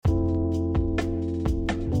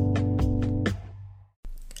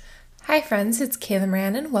Hi friends, it's Kayla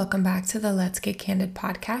Moran and welcome back to the Let's Get Candid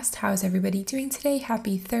podcast. How is everybody doing today?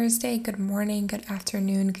 Happy Thursday, good morning, good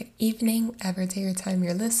afternoon, good evening, whatever day or time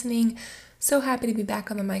you're listening. So happy to be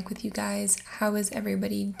back on the mic with you guys. How is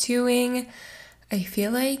everybody doing? I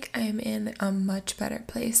feel like I'm in a much better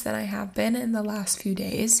place than I have been in the last few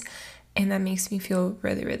days, and that makes me feel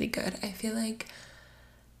really, really good. I feel like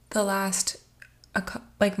the last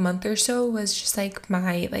month or so was just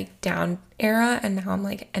my down era, and now I'm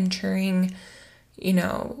entering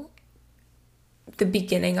the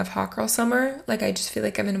beginning of hot girl summer. I just feel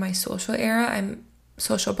like I'm in my social era. I'm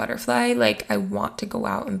social butterfly. I want to go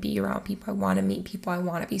out and be around people. I want to meet people. I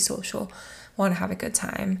want to be social, want to have a good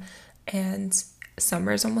time, and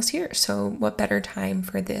summer is almost here, so what better time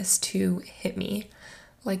for this to hit me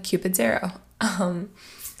like Cupid's arrow.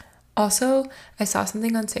 Also, I saw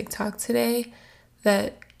something on TikTok today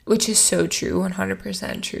which is so true,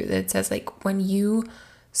 100% true, that says when you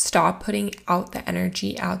stop putting out the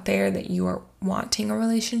energy out there that you are wanting a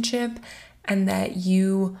relationship and that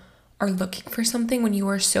you are looking for something, when you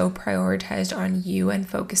are so prioritized on you and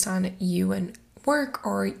focused on you and work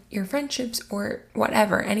or your friendships or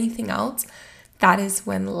whatever, anything else, that is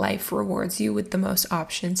when life rewards you with the most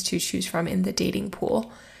options to choose from in the dating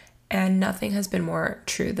pool. And nothing has been more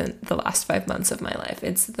true than the last 5 months of my life.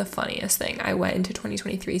 It's the funniest thing. I went into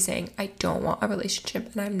 2023 saying, I don't want a relationship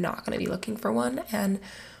and I'm not going to be looking for one. And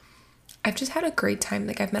I've just had a great time.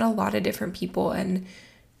 I've met a lot of different people, and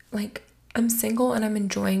I'm single and I'm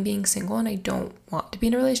enjoying being single, and I don't want to be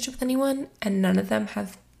in a relationship with anyone. And none of them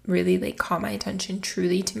have really caught my attention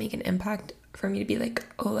truly to make an impact for me to be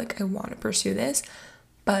I want to pursue this.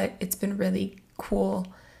 But it's been really cool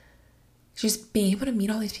just being able to meet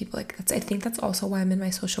all these people. I think that's also why I'm in my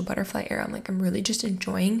social butterfly era. I'm really just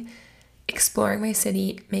enjoying exploring my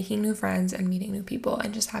city, making new friends and meeting new people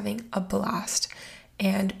and just having a blast.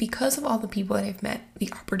 And because of all the people that I've met,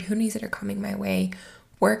 the opportunities that are coming my way,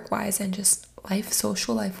 work-wise and just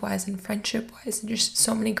social life-wise and friendship-wise, and just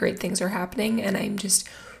so many great things are happening. And I'm just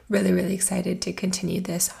really, really excited to continue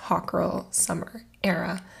this hot girl summer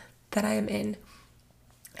era that I am in.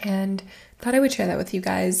 And thought I would share that with you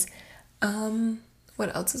guys.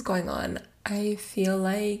 What else is going on? I feel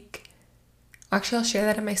like, actually I'll share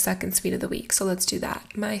that in my suck and sweet of the week. So let's do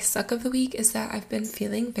that. My suck of the week is that I've been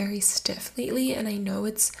feeling very stiff lately, and I know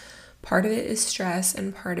it's part of it is stress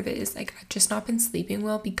and part of it is I've just not been sleeping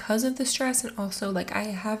well because of the stress. And also I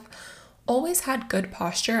have always had good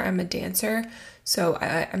posture. I'm a dancer, so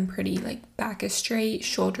I'm pretty back is straight,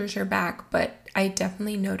 shoulders are back, but I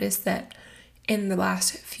definitely noticed that in the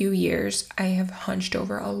last few years, I have hunched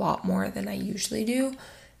over a lot more than I usually do,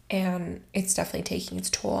 and it's definitely taking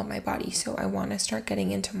its toll on my body. So I want to start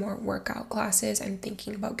getting into more workout classes. I'm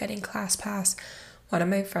thinking about getting ClassPass. One of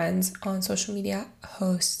my friends on social media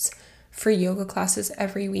hosts free yoga classes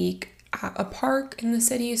every week at a park in the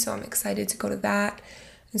city, so I'm excited to go to that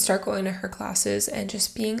and start going to her classes and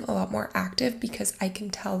just being a lot more active, because I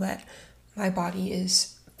can tell that my body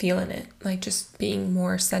is feeling it, just being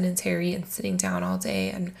more sedentary and sitting down all day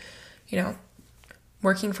and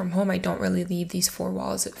working from home. I don't really leave these four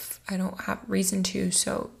walls if I don't have reason to,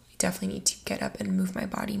 so I definitely need to get up and move my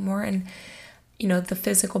body more. And the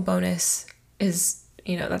physical bonus is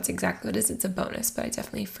that's exactly what it is. It's a bonus, but I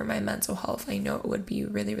definitely, for my mental health, I know it would be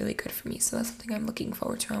really, really good for me. So that's something I'm looking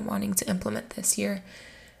forward to and wanting to implement this year,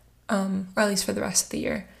 or at least for the rest of the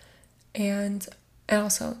year. And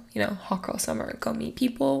also, hot girl summer, go meet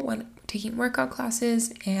people when taking workout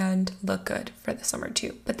classes and look good for the summer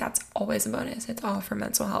too. But that's always a bonus. It's all for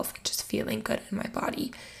mental health and just feeling good in my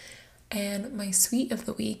body. And my sweet of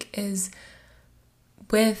the week is,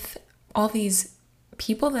 with all these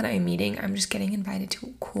people that I'm meeting, I'm just getting invited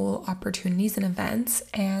to cool opportunities and events.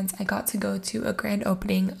 And I got to go to a grand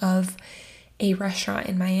opening of a restaurant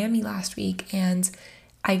in Miami last week, and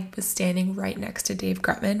I was standing right next to Dave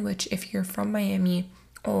Grutman, which, if you're from Miami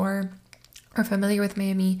or are familiar with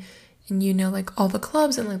Miami and all the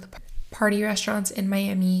clubs and the party restaurants in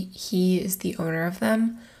Miami, he is the owner of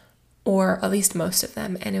them, or at least most of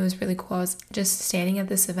them. And it was really cool. I was just standing at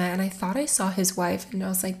this event and I thought I saw his wife, and I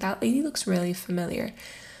was that lady looks really familiar.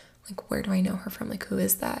 Where do I know her from? Who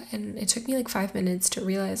is that? And it took me 5 minutes to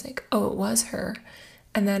realize oh, it was her.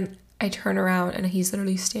 And then I turn around and he's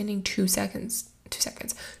literally standing 2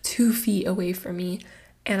 feet away from me.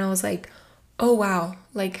 And I was oh wow,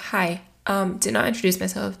 hi. Did not introduce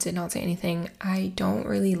myself, did not say anything. I don't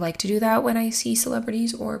really like to do that when I see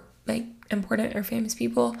celebrities or important or famous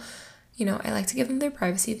people. I like to give them their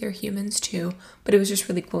privacy. They're humans too. But it was just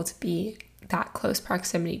really cool to be that close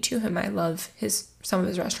proximity to him. I love some of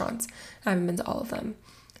his restaurants. I haven't been to all of them.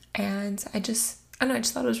 And I don't know, I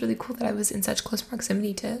just thought it was really cool that I was in such close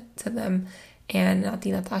proximity to them. And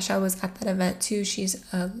Natasha was at that event too. She's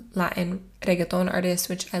a Latin reggaeton artist,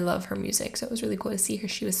 which I love her music. So it was really cool to see her.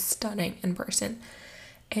 She was stunning in person.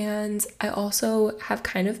 And I also have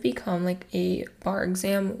kind of become like a bar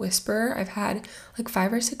exam whisperer. I've had like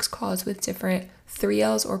 5 or 6 calls with different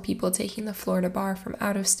 3Ls or people taking the Florida bar from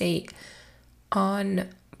out of state on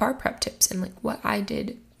bar prep tips and like what I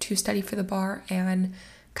did to study for the bar and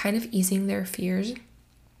kind of easing their fears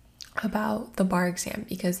about the bar exam,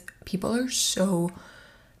 because people are so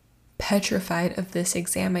petrified of this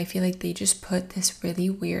exam. I feel like they just put this really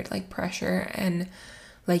weird like pressure and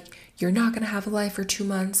like, you're not gonna have a life for 2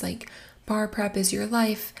 months, like bar prep is your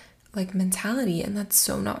life like mentality, and that's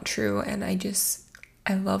so not true. And I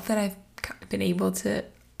love that I've been able to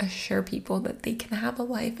assure people that they can have a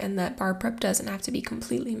life and that bar prep doesn't have to be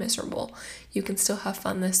completely miserable. You can still have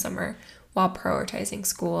fun this summer while prioritizing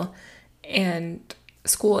school and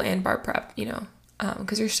bar prep,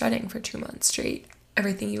 because you're studying for 2 months straight,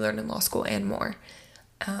 everything you learn in law school and more.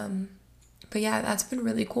 But yeah, that's been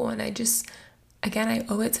really cool. And again, I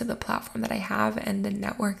owe it to the platform that I have and the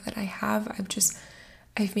network that I have.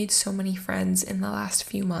 I've made so many friends in the last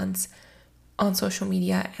few months on social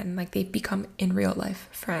media, and like they've become in real life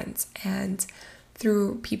friends. And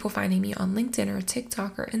through people finding me on LinkedIn or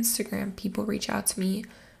TikTok or Instagram, people reach out to me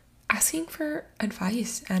asking for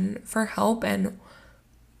advice and for help and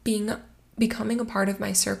becoming a part of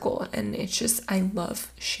my circle. And it's just, I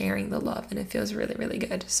love sharing the love, and it feels really, really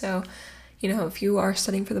good. So, if you are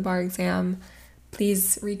studying for the bar exam,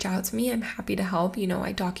 please reach out to me. I'm happy to help.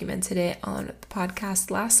 I documented it on the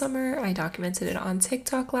podcast last summer. I documented it on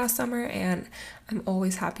TikTok last summer, and I'm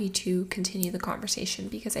always happy to continue the conversation,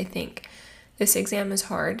 because I think this exam is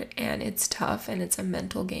hard and it's tough and it's a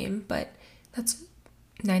mental game, but that's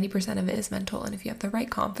 90% of it is mental. And if you have the right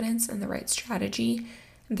confidence and the right strategy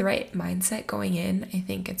and the right mindset going in, I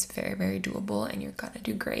think it's very, very doable and you're gonna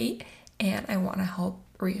do great. And I want to help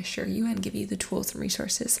reassure you and give you the tools and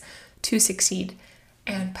resources to succeed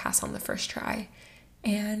and pass on the first try.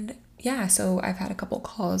 And yeah, so I've had a couple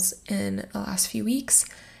calls in the last few weeks,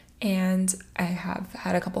 and I have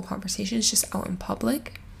had a couple conversations just out in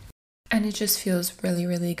public, and it just feels really,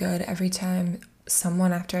 really good every time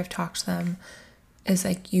someone, after I've talked to them, is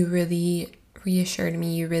like, you really reassured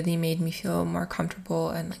me, you really made me feel more comfortable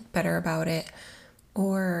and like better about it,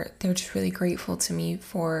 or they're just really grateful to me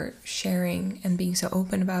for sharing and being so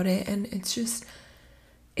open about it. And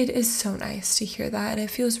it is so nice to hear that, and it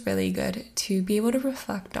feels really good to be able to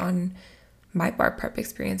reflect on my bar prep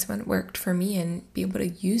experience when it worked for me and be able to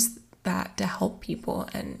use that to help people.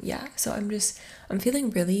 And yeah, so I'm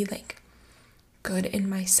feeling really like good in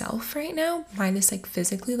myself right now, minus like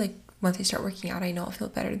physically. Like once I start working out, I know I'll feel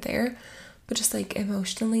better there, but just like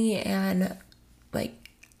emotionally and like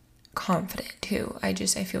confident too. I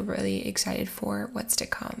feel really excited for what's to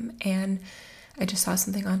come. And I just saw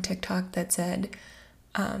something on TikTok that said,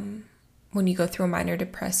 when you go through a minor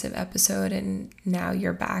depressive episode and now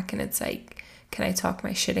you're back, and it's like, can I talk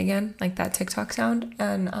my shit again? Like that TikTok sound.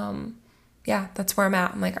 And yeah, that's where I'm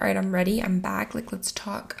at. I'm like, all right, I'm ready. I'm back. Like, let's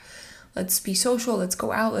talk. Let's be social. Let's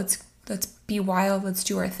go out. Let's be wild. Let's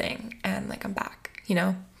do our thing. And like, I'm back,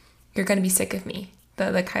 you're going to be sick of me.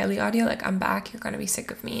 The Kylie audio, like, I'm back. You're going to be sick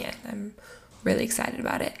of me. And I'm really excited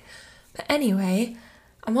about it. But anyway,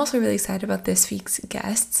 I'm also really excited about this week's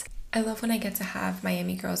guests. I love when I get to have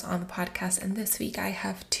Miami girls on the podcast, and this week I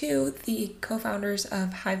have 2, the co-founders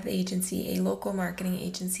of Hive the Agency, a local marketing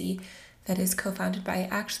agency that is co-founded by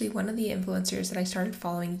actually one of the influencers that I started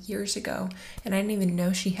following years ago, and I didn't even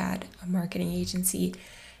know she had a marketing agency,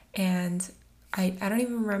 and I don't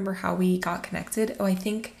even remember how we got connected. I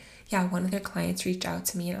think, yeah, one of their clients reached out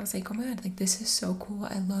to me, and I was like, oh my god, like this is so cool.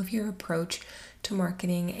 I love your approach to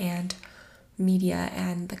marketing and media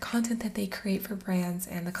and the content that they create for brands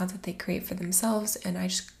and the content they create for themselves. And I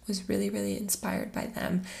just was really, really inspired by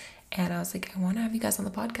them. And I was like, I want to have you guys on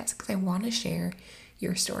the podcast because I want to share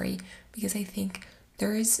your story, because I think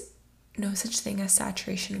there is no such thing as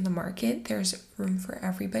saturation in the market. There's room for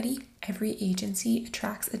everybody. Every agency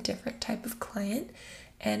attracts a different type of client,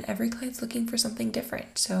 and every client's looking for something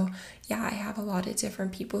different. So yeah, I have a lot of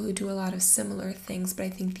different people who do a lot of similar things, but I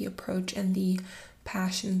think the approach and the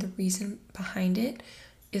passion, the reason behind it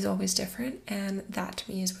is always different, and that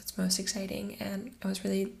to me is what's most exciting. And I was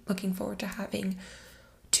really looking forward to having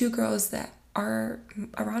 2 girls that are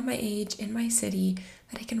around my age in my city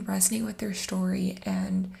that I can resonate with their story.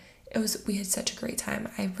 And we had such a great time.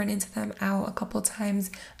 I've run into them out a couple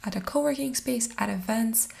times at a co-working space, at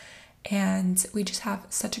events, and we just have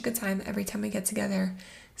such a good time every time we get together.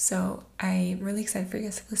 So I'm really excited for you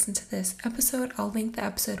guys to listen to this episode. I'll link the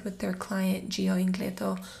episode with their client, Gio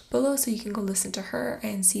Ingleto, below so you can go listen to her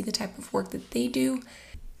and see the type of work that they do.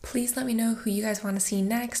 Please let me know who you guys want to see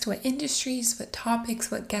next, what industries, what topics,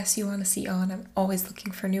 what guests you want to see on. I'm always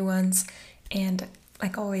looking for new ones. And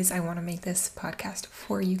like always, I want to make this podcast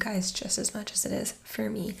for you guys just as much as it is for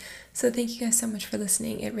me. So thank you guys so much for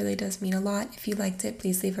listening. It really does mean a lot. If you liked it,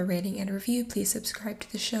 please leave a rating and a review. Please subscribe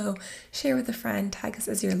to the show, share with a friend, tag us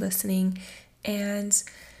as you're listening. And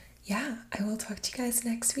yeah, I will talk to you guys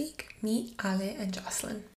next week. Me, Ale, and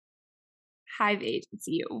Jocelyn. Hive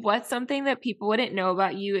agency. What's something that people wouldn't know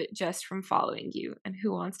about you just from following you? And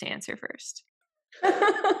who wants to answer first?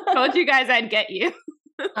 Told you guys I'd get you.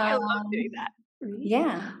 I love doing that.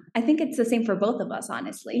 Yeah, I think it's the same for both of us,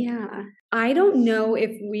 honestly. Yeah. I don't know if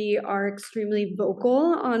we are extremely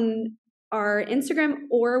vocal on our Instagram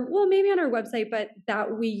or, well, maybe on our website, but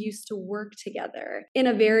that we used to work together in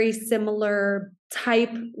a very similar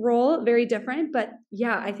type role, very different. But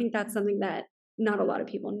yeah, I think that's something that not a lot of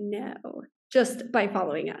people know just by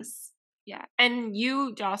following us. Yeah. And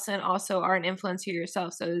you, Jocelyn, also are an influencer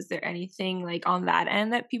yourself. So is there anything like on that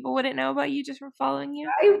end that people wouldn't know about you just from following you?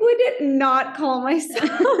 I would not call myself.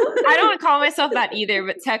 I don't call myself that either,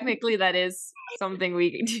 but technically that is something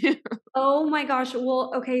we can do. Oh my gosh.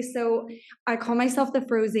 Well, okay. So I call myself the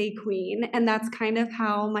Frosé Queen, and that's kind of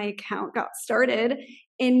how my account got started.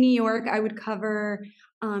 In New York, I would cover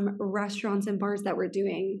restaurants and bars that were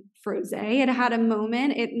doing frosé. It had a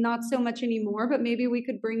moment. It not so much anymore, but maybe we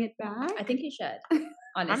could bring it back. I think you should.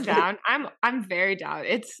 Honestly. I'm down. I'm very down.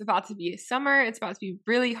 It's about to be summer. It's about to be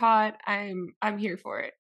really hot. I'm here for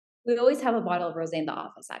it. We always have a bottle of rosé in the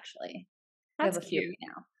office, actually. That's we have a few cute.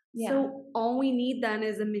 now. Yeah. So all we need then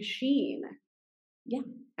is a machine. Yeah.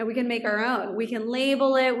 And we can make our own. We can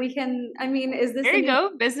label it. We can, I mean, is this there you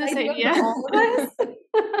go, business idea? All of us?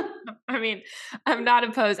 I mean, I'm not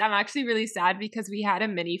opposed. I'm actually really sad because we had a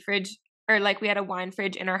mini fridge, or like we had a wine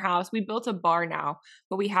fridge in our house. We built a bar now,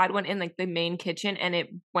 but we had one in like the main kitchen and it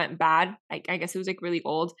went bad. I guess it was like really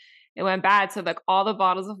old. It went bad. So like all the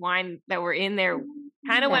bottles of wine that were in there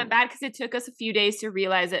kind of went bad because it took us a few days to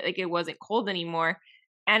realize that like it wasn't cold anymore.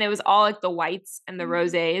 And it was all like the whites and the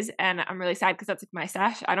rosés. And I'm really sad because that's like my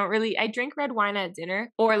stash. I drink red wine at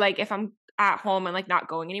dinner, or like if I'm at home and like not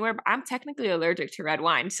going anywhere, but I'm technically allergic to red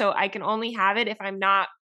wine. So I can only have it if I'm not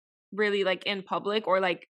really like in public or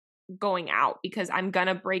like going out, because I'm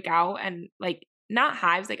gonna break out and like not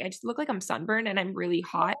hives. Like I just look like I'm sunburned and I'm really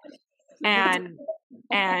hot. And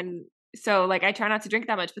so like I try not to drink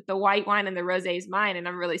that much, but the white wine and the rosé is mine. And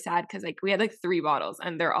I'm really sad because like we had like 3 bottles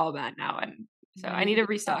and they're all bad now. And so I need to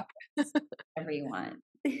restock. Whatever you want.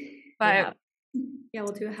 But yeah,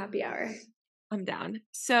 we'll do a happy hour. I'm down.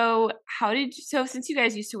 So since you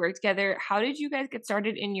guys used to work together, how did you guys get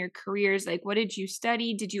started in your careers? Like, what did you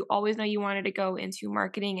study? Did you always know you wanted to go into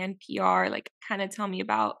marketing and PR? Like, kind of tell me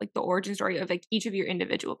about like the origin story of like each of your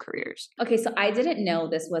individual careers. Okay, so I didn't know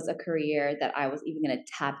this was a career that I was even going to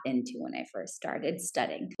tap into when I first started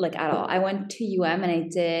studying, like at all. I went to UM and I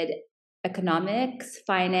did economics,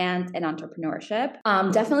 finance, and entrepreneurship.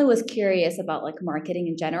 Definitely was curious about like marketing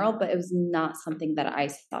in general, but it was not something that I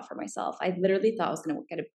saw for myself. I literally thought I was going to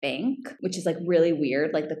work at a bank, which is like really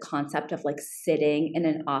weird. Like the concept of like sitting in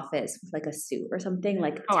an office with like a suit or something,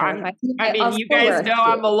 like terrified me. I mean, you guys know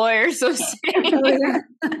I'm a lawyer, so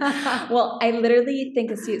well, I literally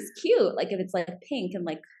think a suit's cute, like if it's like pink and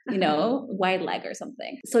like, you know, wide leg or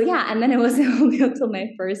something. So yeah, and then it wasn't until my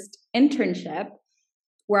first internship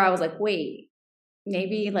where I was like, wait,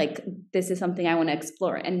 maybe like this is something I want to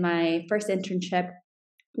explore. And my first internship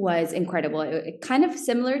was incredible. It kind of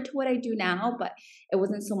similar to what I do now, but it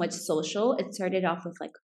wasn't so much social. It started off with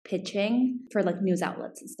like pitching for like news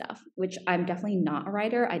outlets and stuff, which I'm definitely not a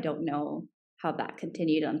writer. I don't know how that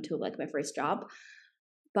continued until like my first job.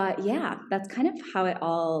 But yeah, that's kind of how it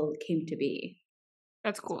all came to be.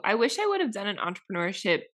 That's cool. I wish I would have done an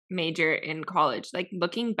entrepreneurship major in college. Like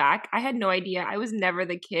looking back, I had no idea. I was never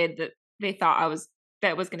the kid that they thought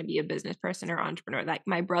that was going to be a business person or entrepreneur. Like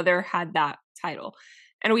my brother had that title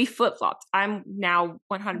and we flip-flopped. I'm now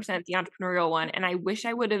 100% the entrepreneurial one. And I wish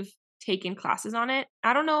I would have taken classes on it.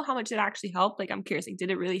 I don't know how much it actually helped. Like I'm curious, like,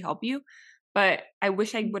 did it really help you? But I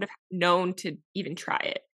wish I would have known to even try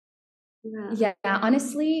it. Yeah,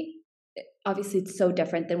 honestly, obviously it's so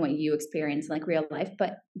different than what you experience in like real life,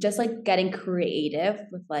 but just like getting creative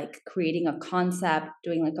with like creating a concept,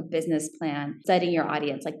 doing like a business plan, studying your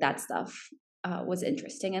audience, like that stuff was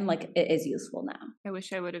interesting and like it is useful now. I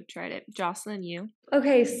wish I would have tried it. Jocelyn, you?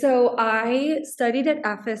 Okay, so I studied at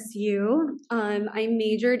FSU. I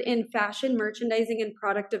majored in fashion merchandising and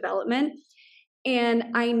product development. And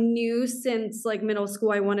I knew since like middle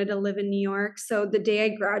school, I wanted to live in New York. So the day I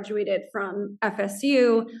graduated from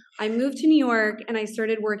FSU, I moved to New York and I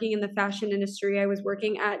started working in the fashion industry. I was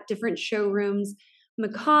working at different showrooms,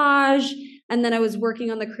 Macaj, and then I was working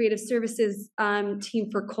on the creative services team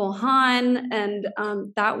for Cole Haan. And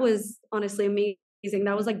that was honestly amazing.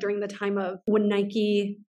 That was like during the time of when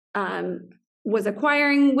Nike was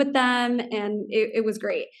acquiring with them, and it was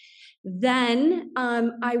great. Then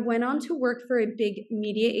I went on to work for a big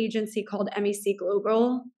media agency called MEC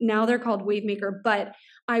Global. Now they're called Wavemaker, but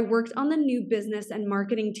I worked on the new business and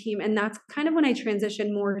marketing team. And that's kind of when I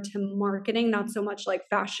transitioned more to marketing, not so much like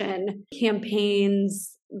fashion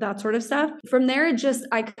campaigns, that sort of stuff. From there,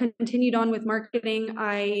 I continued on with marketing.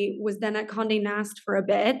 I was then at Condé Nast for a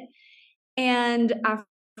bit. And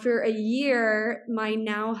after a year, my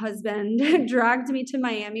now husband dragged me to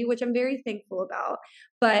Miami, which I'm very thankful about.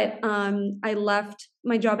 But I left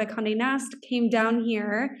my job at Condé Nast, came down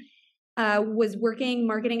here, was working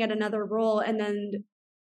marketing at another role, and then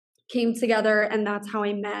came together, and that's how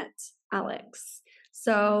I met Alex.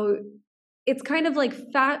 So it's kind of like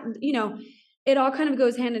it all kind of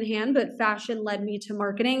goes hand in hand, but fashion led me to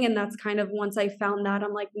marketing. And that's kind of, once I found that,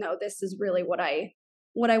 I'm like, no, this is really what I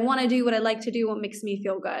want to do, what I like to do, what makes me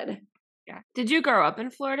feel good. Yeah. Did you grow up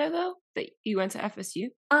in Florida though? That you went to FSU?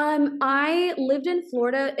 I lived in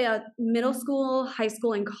Florida at middle school, high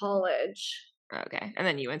school, and college. Okay. And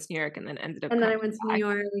then you went to New York and then ended up. And then I went to New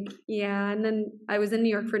York. Yeah. And then I was in New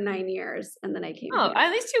York for 9 years and then I came here.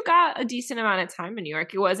 At least you got a decent amount of time in New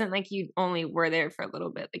York. It wasn't like you only were there for a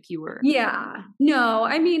little bit, like you were. Yeah. No,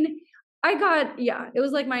 I mean, it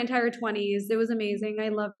was like my entire 20s. It was amazing. I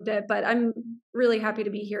loved it, but I'm really happy to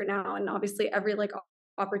be here now. And obviously every like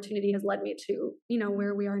opportunity has led me to,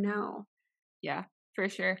 where we are now. Yeah, for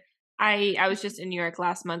sure. I was just in New York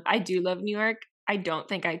last month. I do love New York. I don't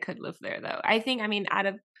think I could live there though.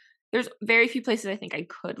 There's very few places I think I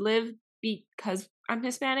could live because I'm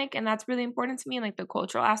Hispanic, and that's really important to me, and like the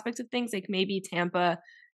cultural aspects of things, like maybe Tampa,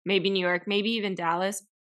 maybe New York, maybe even Dallas,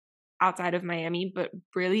 outside of Miami, but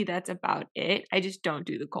really that's about it. I just don't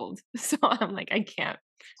do the cold. So I'm like, I can't.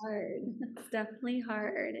 Hard. It's definitely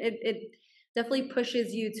hard. It definitely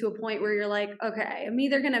pushes you to a point where you're like, okay, I'm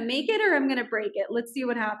either going to make it or I'm going to break it. Let's see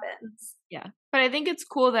what happens. Yeah. But I think it's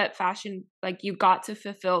cool that fashion, like you got to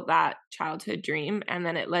fulfill that childhood dream, and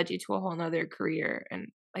then it led you to a whole nother career and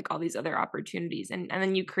like all these other opportunities. And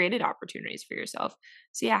then you created opportunities for yourself.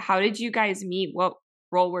 So yeah, how did you guys meet? What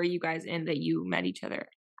role were you guys in that you met each other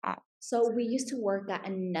at? So we used to work at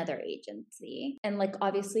another agency, and like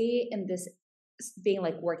obviously in this being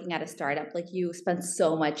like working at a startup, like you spend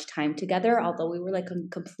so much time together, although we were like on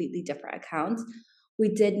completely different accounts. We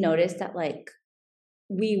did notice that like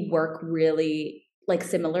we work really like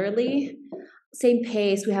similarly, same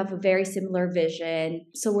pace, we have a very similar vision.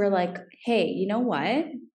 So we're like, hey, you know what,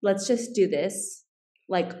 let's just do this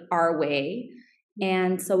like our way.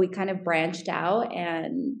 And so we kind of branched out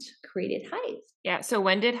and created Hive. Yeah. So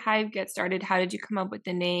when did Hive get started? How did you come up with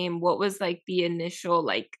the name? What was like the initial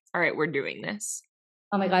like, all right, we're doing this?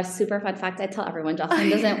 Oh my gosh, super fun fact. I tell everyone, Jocelyn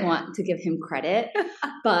doesn't want to give him credit,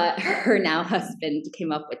 but her now husband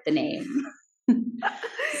came up with the name.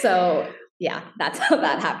 So yeah, that's how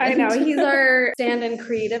that happened. I know. He's our stand-in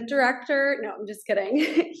creative director. No, I'm just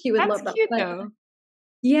kidding. He would love that. Cute, though.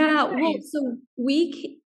 Yeah. Nice. Well, so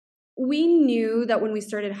we knew that when we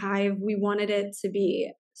started Hive, we wanted it to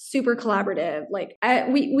be super collaborative. Like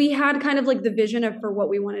we had kind of like the vision for what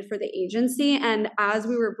we wanted for the agency. And as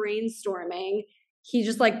we were brainstorming, he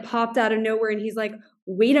just like popped out of nowhere and he's like,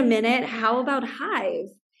 wait a minute, how about Hive?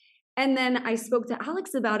 And then I spoke to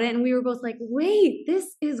Alex about it and we were both like, wait,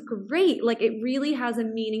 this is great. Like it really has a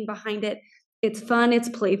meaning behind it. It's fun. It's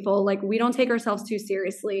playful. Like we don't take ourselves too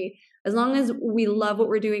seriously. As long as we love what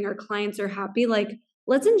we're doing, our clients are happy. Like,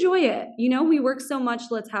 let's enjoy it. We work so much.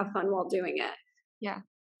 Let's have fun while doing it. Yeah.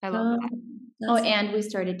 I love that. And we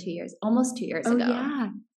started almost 2 years ago. Yeah.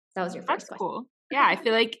 That was your That's first question. Cool. Yeah. I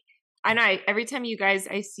feel like, I know every time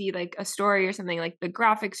I see like a story or something, like the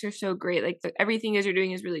graphics are so great. Like everything you guys are doing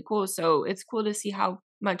is really cool. So it's cool to see how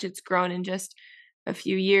much it's grown in just a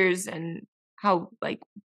few years, and how like,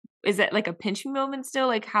 is it like a pinch moment still?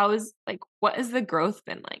 Like what has the growth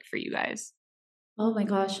been like for you guys? Oh my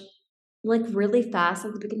gosh. Like really fast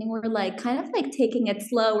at the beginning. We're like kind of like taking it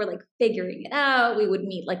slow. We're like figuring it out. We would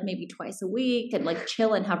meet like maybe twice a week and like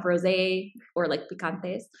chill and have rosé or like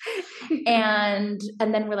picantes. and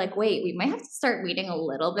then we're like, wait, we might have to start meeting a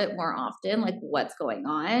little bit more often. Like what's going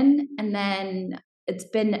on? And then it's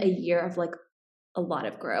been a year of like a lot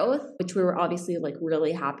of growth, which we were obviously like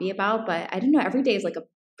really happy about. But I don't know, every day is like a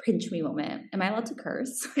pinch me moment. Am I allowed to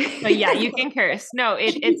curse? Oh yeah, you can curse. No,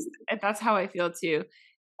 it's that's how I feel too.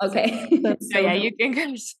 Okay. That's So yeah, you can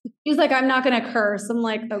curse. She's like, I'm not gonna curse. I'm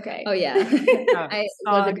like, okay. Oh yeah. No, I it's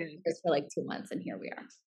all wasn't good. cursed for like 2 months, and here we are.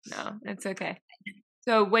 No, it's okay.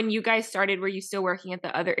 So when you guys started, were you still working at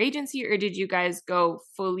the other agency, or did you guys go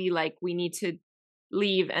fully like, we need to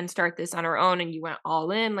leave and start this on our own, and you went all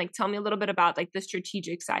in? Like, tell me a little bit about like the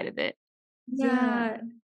strategic side of it. Yeah.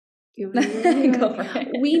 Go for it.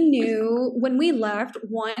 We knew when we left,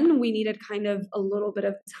 one, we needed kind of a little bit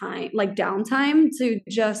of time, like downtime, to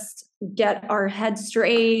just get our head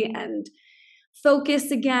straight and focus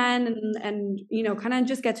again, and you know, kind of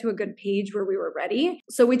just get to a good page where we were ready.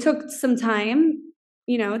 So we took some time,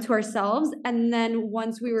 you know, to ourselves, and then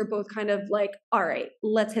once we were both kind of like, all right,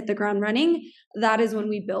 let's hit the ground running, that is when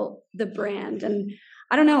we built the brand. And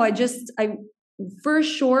I don't know, I for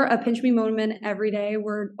sure, a pinch me moment every day.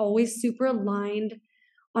 We're always super aligned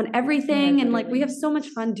on everything, Yeah, and like we literally. have so much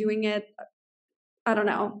fun doing it. I don't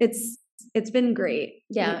know, it's been great.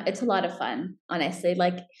 Yeah, it's a lot of fun, honestly.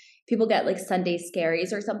 Like, people get like Sunday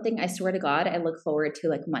scaries or something. I swear to God, I look forward to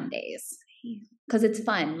like Mondays because it's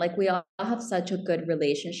fun. Like, we all have such a good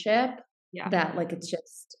relationship Yeah. that like it's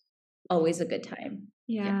just always a good time.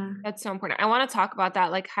 Yeah. That's so important. I want to talk about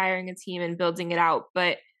that, like hiring a team and building it out.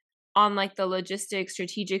 But on like the logistics,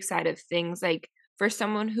 strategic side of things, like for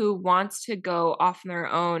someone who wants to go off on their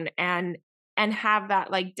own and have that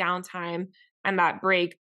like downtime and that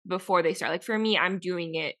break before they start. Like for me, I'm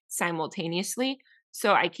doing it simultaneously,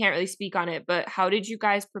 so I can't really speak on it. But how did you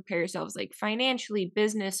guys prepare yourselves, like financially,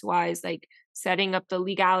 business wise, like setting up the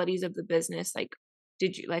legalities of the business? Like,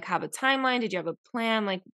 did you like have a timeline? Did you have a plan?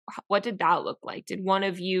 Like, what did that look like? Did one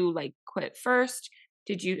of you like quit first?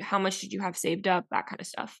 How much did you have saved up? That kind of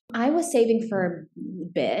stuff. I was saving for a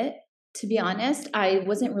bit, to be honest. I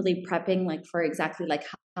wasn't really prepping like for exactly like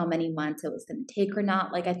how many months it was going to take or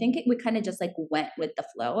not. Like, I think we kind of just like went with the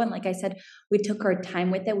flow. And like I said, we took our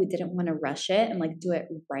time with it. We didn't want to rush it and like do it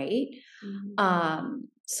right.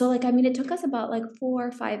 So like, I mean, it took us about like 4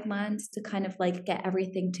 or 5 months to kind of like get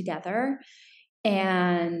everything together.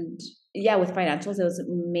 And yeah, with financials, it was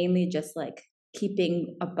mainly just like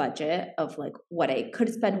keeping a budget of like what I could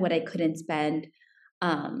spend, what I couldn't spend.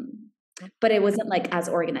 But it wasn't like as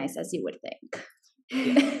organized as you would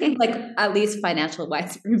think. Like, at least financial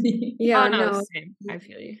wise for me. Yeah, Oh, no, no, same. I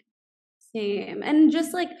feel you. same. And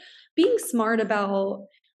just like being smart about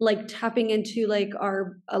like tapping into like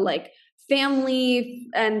our like family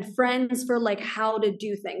and friends for like how to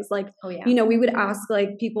do things. Like, Oh yeah. you know, we would ask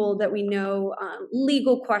like people that we know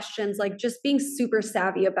legal questions, like just being super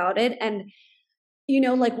savvy about it. And you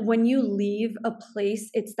know, like when you leave a place,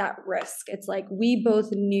 it's that risk. It's like we both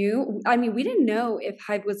knew. I mean, we didn't know if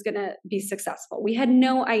Hive was going to be successful. We had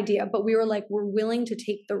no idea, but we were like, we're willing to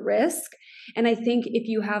take the risk. And I think if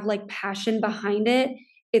you have like passion behind it,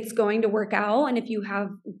 it's going to work out. And if you have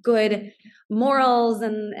good morals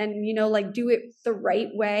and you know, like do it the right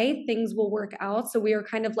way, things will work out. So we were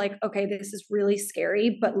kind of like, okay, this is really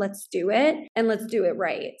scary, but let's do it and let's do it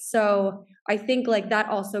right. So I think like that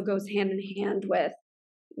also goes hand in hand with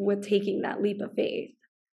taking that leap of faith.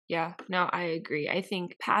 Yeah, no, I agree. I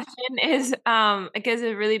think passion is like is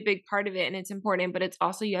a really big part of it, and it's important, but it's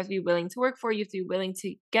also you have to be willing to work for it. You have to be willing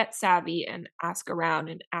to get savvy and ask around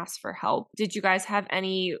and ask for help. Did you guys have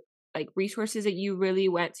any like resources that you really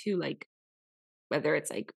went to, like whether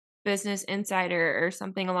it's like Business Insider or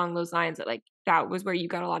something along those lines, that like that was where you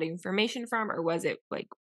got a lot of information from, or was it like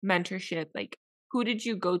mentorship? Like who did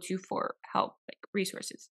you go to for help, like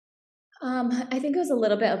resources? I think it was a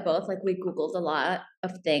little bit of both. Like, we Googled a lot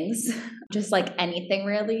of things, just like anything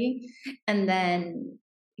really. And then,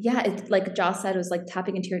 yeah, it's like Josh said, it was like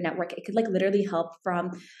tapping into your network. It could like literally help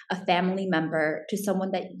from a family member to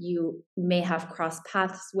someone that you may have crossed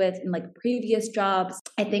paths with in like previous jobs.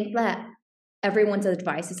 I think that everyone's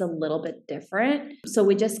advice is a little bit different. So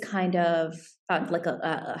we just kind of found like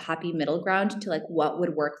a happy middle ground to like what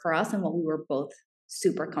would work for us and what we were both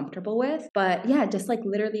super comfortable with. But yeah, just like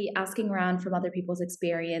literally asking around from other people's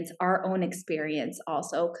experience, our own experience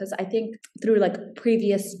also. Cause I think through like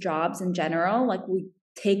previous jobs in general, like we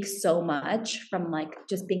take so much from like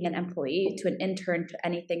just being an employee to an intern to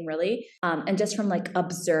anything really. And just from like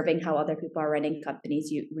observing how other people are running companies,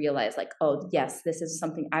 you realize like, oh yes, this is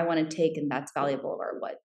something I want to take and that's valuable or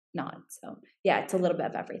what not. So yeah, it's a little bit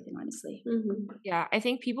of everything, honestly. Mm-hmm. Yeah, I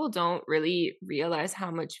think people don't really realize how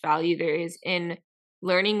much value there is in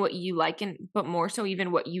learning what you like, and but more so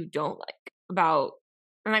even what you don't like about,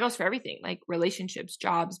 and that goes for everything, like relationships,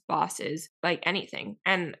 jobs, bosses, like anything.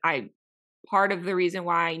 And part of the reason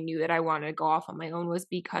why I knew that I wanted to go off on my own was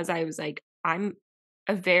because I was like, I'm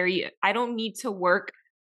I don't need to work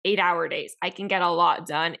 8-hour days. I can get a lot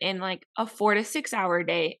done in like a 4 to 6 hour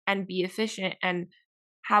day and be efficient and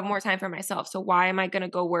have more time for myself. So why am I going to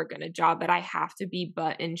go work in a job that I have to be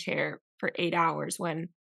butt in chair for 8 hours when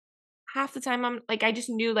half the time I'm like, I just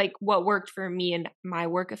knew like what worked for me and my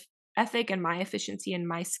work ethic and my efficiency and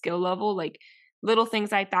my skill level, like little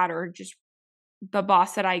things like that, or just the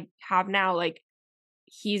boss that I have now, like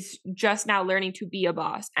he's just now learning to be a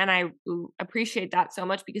boss. And I appreciate that so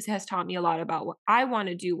much because it has taught me a lot about what I want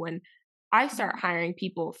to do when I start hiring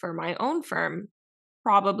people for my own firm,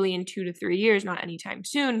 probably in 2 to 3 years, not anytime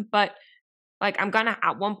soon, but like I'm gonna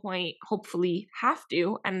at one point hopefully have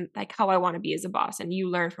to, and like how I want to be as a boss. And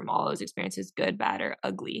you learn from all those experiences, good, bad, or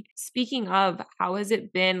ugly. Speaking of, how has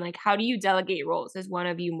it been? Like, how do you delegate roles? Is one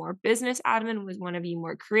of you more business admin? Was one of you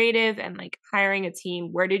more creative? And like hiring a team,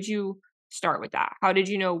 where did you start with that? How did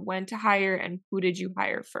you know when to hire and who did you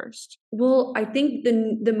hire first? Well, I think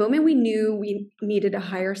the moment we knew we needed to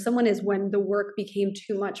hire someone is when the work became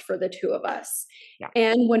too much for the two of us. Yeah.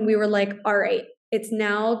 And when we were like, all right, it's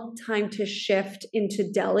now time to shift into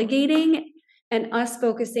delegating and us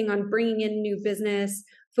focusing on bringing in new business,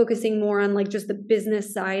 focusing more on like just the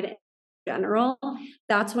business side in general.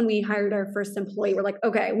 That's when we hired our first employee. We're like,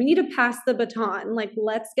 okay, we need to pass the baton. Like,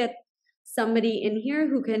 let's get somebody in here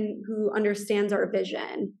who understands our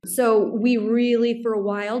vision. So we really for a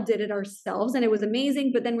while did it ourselves and it was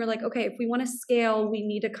amazing. But then we're like, okay, if we want to scale, we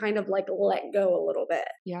need to kind of like let go a little bit.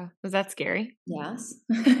 Yeah. Was that scary? Yes.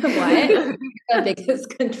 What? The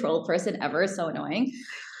biggest control person ever. So annoying.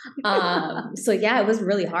 So yeah, it was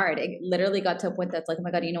really hard. It literally got to a point that's like, oh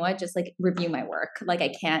my God, you know what? Just like review my work. Like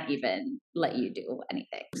I can't even let you do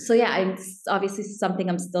anything. So yeah, it's obviously something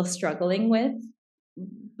I'm still struggling with,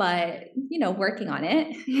 but you know, working on it.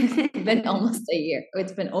 It's been almost a year.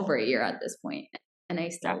 It's been over a year at this point, and I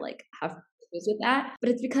still like have issues with that. But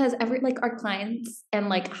it's because like our clients and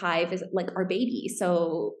like Hive is like our baby,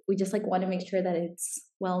 so we just like want to make sure that it's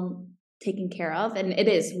well taken care of, and it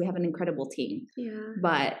is. We have an incredible team. Yeah.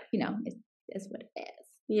 But you know, it is what it is.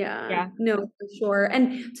 Yeah. No, for sure.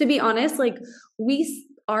 And to be honest, like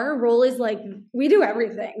our role is like we do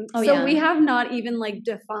everything. So we have not even like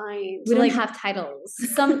defined. We don't like, have titles.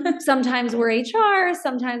 Sometimes we're HR,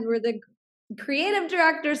 sometimes we're the creative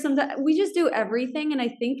director, sometimes we just do everything. And I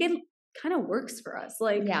think it kind of works for us.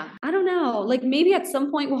 Like, I don't know, like maybe at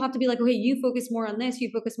some point we'll have to be like, okay, you focus more on this, you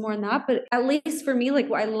focus more on that. But at least for me, like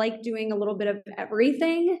I like doing a little bit of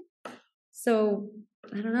everything. So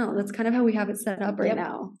I don't know. That's kind of how we have it set up right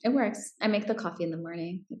now. It works. I make the coffee in the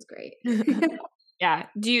morning. It's great. Yeah.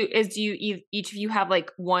 Do you each of you have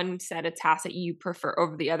like one set of tasks that you prefer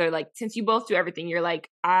over the other? Like, since you both do everything, you're like,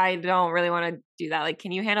 I don't really want to do that. Like,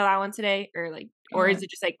 can you handle that one today? Or like, or is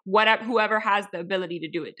it just like whoever has the ability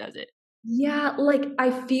to do it does it? Yeah. Like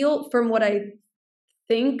I feel from what I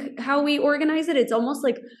think how we organize it, it's almost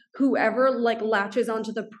like whoever like latches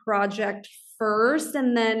onto the project first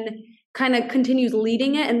and then kind of continues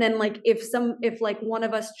leading it. And then like if like one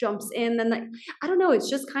of us jumps in, then like, I don't know,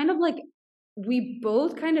 it's just kind of like we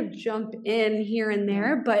both kind of jump in here and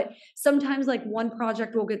there, but sometimes like one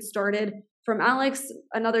project will get started from Alex,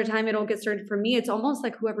 another time it'll get started from me. It's almost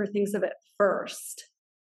like whoever thinks of it first.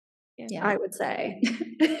 Yeah, I would say.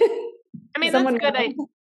 I mean, that's good.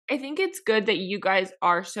 I think it's good that you guys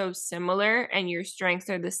are so similar and your strengths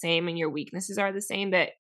are the same and your weaknesses are the same, that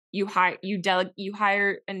you hire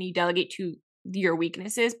and you delegate to your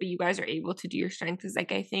weaknesses, but you guys are able to do your strengths.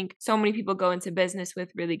 Like, I think so many people go into business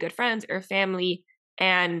with really good friends or family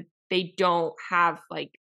and they don't have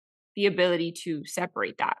like the ability to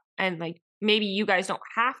separate that. And like, maybe you guys don't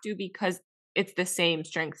have to because it's the same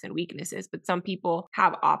strengths and weaknesses, but some people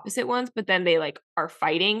have opposite ones, but then they like are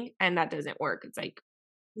fighting and that doesn't work. It's like,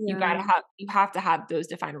 you have to have those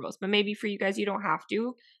defined roles, but maybe for you guys, you don't have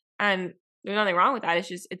to. And there's nothing wrong with that. It's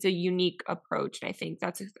just, it's a unique approach. And I think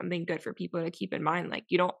that's something good for people to keep in mind. Like,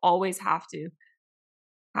 you don't always have to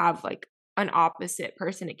have like an opposite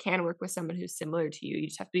person. It can work with someone who's similar to you. You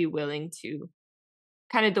just have to be willing to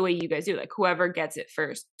kind of the way you guys do, like whoever gets it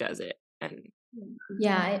first does it. And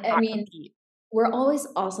I mean, compete. We're always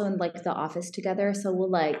also in like the office together. So we'll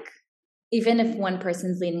like, even if one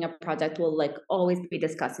person's leading a project, we'll like always be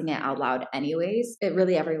discussing it out loud anyways. It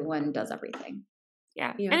really, everyone does everything.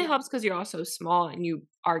 Yeah. And it helps because you're also small and you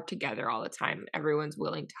are together all the time. Everyone's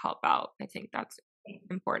willing to help out. I think that's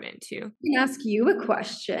important too. I can ask you a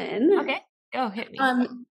question. Okay. Oh, hit me.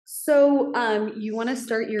 So you want to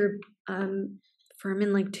start your firm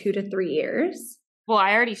in like 2 to 3 years? Well,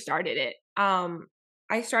 I already started it.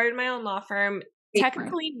 I started my own law firm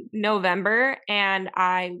technically November, and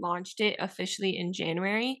I launched it officially in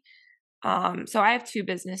January. So I have 2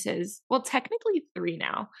 businesses. Well, technically 3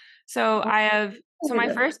 now. So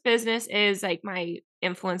my first business is like my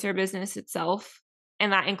influencer business itself.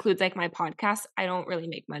 And that includes like my podcast. I don't really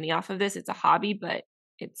make money off of this. It's a hobby, but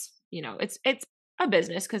it's, it's a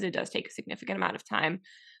business because it does take a significant amount of time.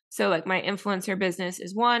 So like my influencer business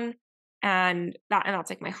is one, and that's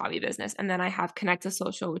like my hobby business. And then I have Connect to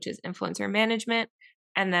Social, which is influencer management.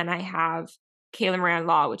 And then I have Kayla Moran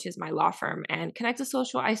Law, which is my law firm. And Connect to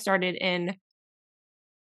Social, I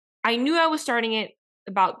knew I was starting it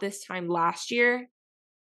about this time last year,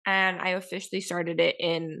 and I officially started it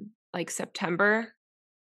in like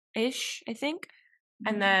September-ish, I think.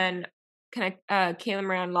 And then Kayla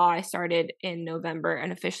Moran Law, I started in November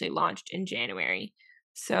and officially launched in January.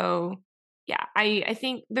 So yeah, I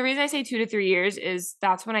think the reason I say 2 to 3 years is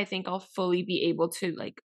that's when I think I'll fully be able to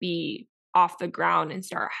like be off the ground and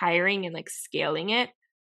start hiring and like scaling it.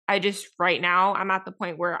 I just right now I'm at the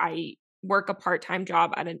point where I work a part-time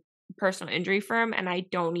job at a personal injury firm and I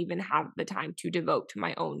don't even have the time to devote to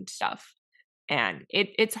my own stuff. And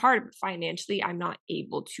it's hard financially. I'm not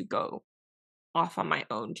able to go off on my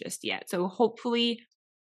own just yet. So hopefully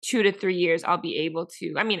 2 to 3 years I'll be able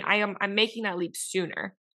to. I mean, I'm making that leap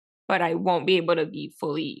sooner, but I won't be able to be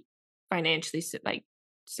fully financially like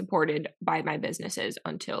supported by my businesses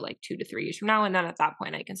until like 2 to 3 years from now. And then at that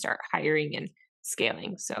point I can start hiring and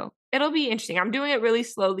scaling. So it'll be interesting. I'm doing it really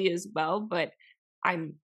slowly as well, but I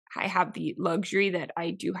have the luxury that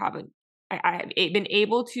I do have I've been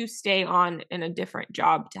able to stay on in a different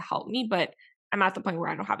job to help me, but I'm at the point where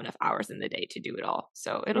I don't have enough hours in the day to do it all.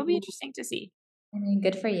 So it'll be interesting to see. I mean,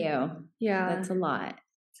 good for you. Yeah. That's a lot.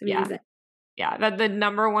 It's amazing. Yeah. That the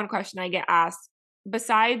number one question I get asked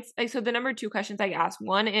besides, like, so the number 2 questions I get asked,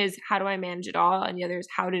 one is how do I manage it all? And the other is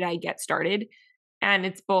how did I get started? And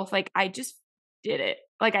it's both like, I just did it.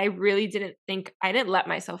 Like, I really I didn't let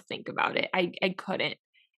myself think about it. I couldn't.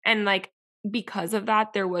 And like, because of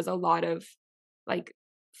that, there was a lot of like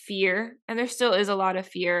fear, and there still is a lot of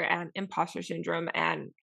fear and imposter syndrome, and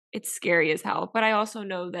it's scary as hell. But I also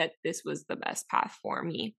know that this was the best path for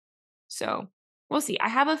me. So we'll see. I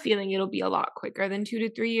have a feeling it'll be a lot quicker than 2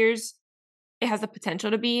 to 3 years. It has the potential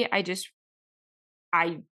to be. I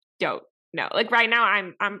don't know. Like right now,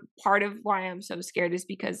 I'm part of why I'm so scared is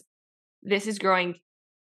because this is growing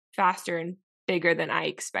faster and bigger than I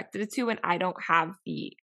expected it to, and I don't have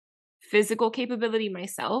the physical capability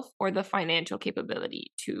myself or the financial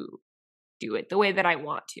capability to do it the way that I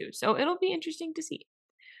want to. So it'll be interesting to see.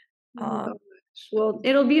 Well,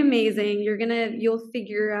 it'll be amazing. You'll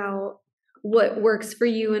figure out what works for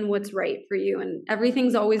you and what's right for you. And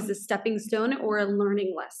everything's always a stepping stone or a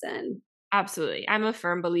learning lesson. Absolutely. I'm a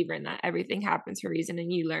firm believer in that. Everything happens for a reason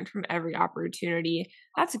and you learn from every opportunity.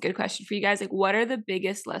 That's a good question for you guys. Like, what are the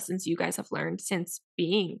biggest lessons you guys have learned since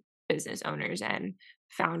being business owners and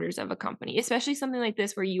founders of a company, especially something like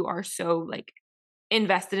this where you are so like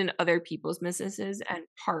invested in other people's businesses and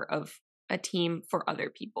part of a team for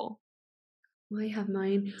other people? Well, I have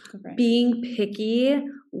mine. Being picky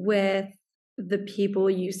with the people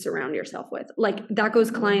you surround yourself with. Like that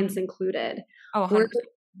goes clients included. Oh, 100%. We're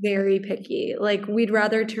very picky. Like we'd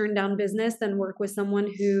rather turn down business than work with someone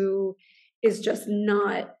who is just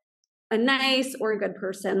not a nice or a good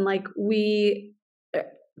person. Like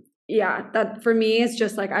that for me is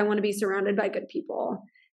just like I want to be surrounded by good people.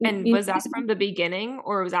 And was that from the beginning,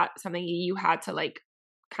 or was that something you had to like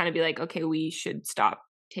kind of be like, okay, we should stop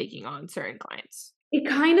taking on certain clients? It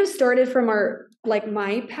kind of started from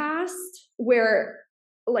my past where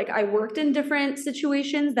like I worked in different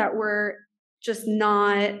situations that were just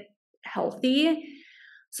not healthy.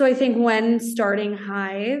 So I think when starting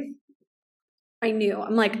Hive, I knew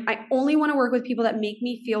I'm like, I only want to work with people that make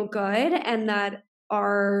me feel good and that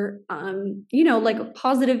are, like a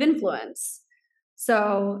positive influence.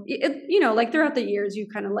 So, like throughout the years, you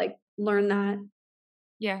kind of like learn that.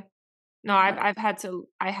 Yeah. No, I had to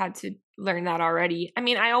learn that already. I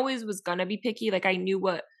mean, I always was going to be picky. Like I knew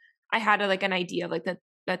I had an idea of like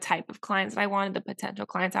the type of clients that I wanted, the potential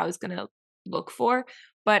clients I was going to look for,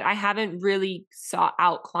 but I haven't really sought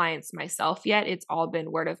out clients myself yet. It's all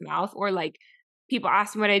been word of mouth or like people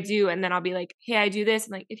ask me what I do. And then I'll be like, hey, I do this.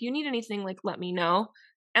 And like, if you need anything, like, let me know.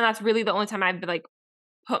 And that's really the only time I've like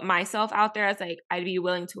put myself out there as like, I'd be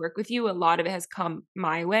willing to work with you. A lot of it has come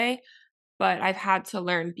my way, but I've had to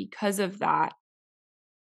learn because of that,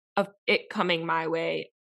 of it coming my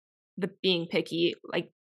way, the being picky.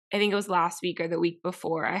 Like, I think it was last week or the week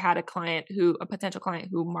before, I had a potential client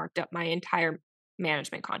who marked up my entire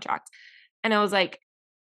management contract. And I was like,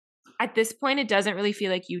 at this point, it doesn't really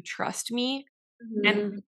feel like you trust me. Mm-hmm.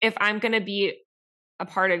 And if I'm going to be a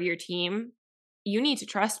part of your team, you need to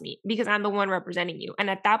trust me because I'm the one representing you. And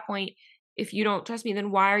at that point, if you don't trust me, then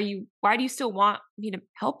why do you still want me to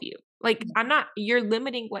help you? Like, you're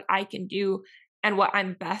limiting what I can do and what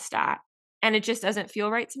I'm best at. And it just doesn't feel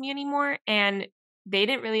right to me anymore. And they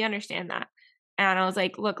didn't really understand that. And I was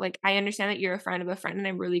like, look, like, I understand that you're a friend of a friend, and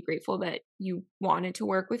I'm really grateful that you wanted to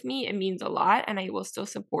work with me. It means a lot. And I will still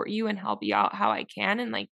support you and help you out how I can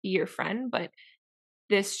and like be your friend. But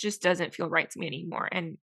this just doesn't feel right to me anymore.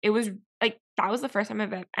 And it was like, that was the first time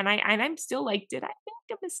I've ever, and I'm still like, did I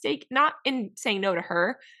make a mistake? Not in saying no to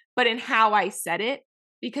her, but in how I said it,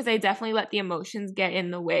 because I definitely let the emotions get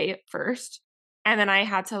in the way at first. And then I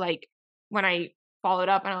had to like, when I followed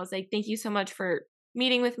up and I was like, thank you so much for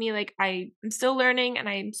meeting with me. Like, I'm still learning and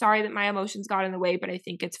I'm sorry that my emotions got in the way, but I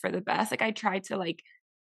think it's for the best. Like, I tried to like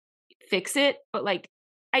fix it, but like,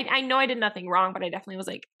 I know I did nothing wrong, but I definitely was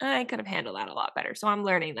like, I could have handled that a lot better. So I'm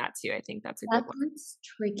learning that too. I think that's a good one. That's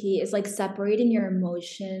tricky. It's like separating your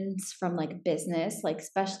emotions from like business, like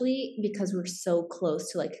especially because we're so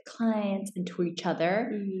close to like clients and to each other.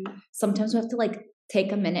 Mm-hmm. Sometimes we have to like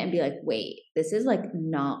take a minute and be like, wait, this is like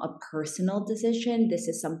not a personal decision. This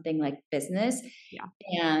is something like business.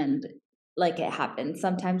 Yeah. And like it happens.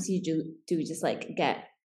 Sometimes you do just like get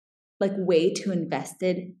like way too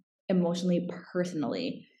invested emotionally,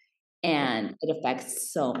 personally, and it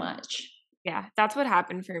affects so much. Yeah, that's what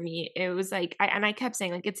happened for me. It was like, I kept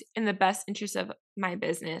saying like, it's in the best interest of my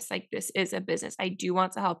business. Like, this is a business. I do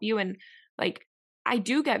want to help you. And like, I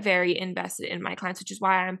do get very invested in my clients, which is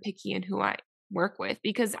why I'm picky in who I work with,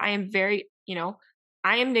 because I am very,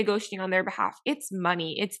 I am negotiating on their behalf. It's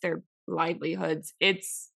money. It's their livelihoods.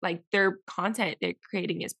 It's like their content they're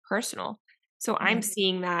creating is personal. So I'm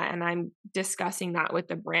seeing that and I'm discussing that with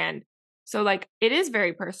the brand. So like, it is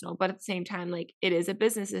very personal, but at the same time, like, it is a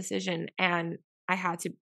business decision, and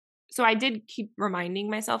so I did keep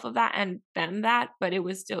reminding myself of that and them that, but it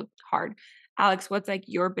was still hard. Alex, what's like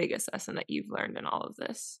your biggest lesson that you've learned in all of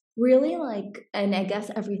this? Really, like, and I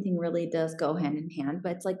guess everything really does go hand in hand,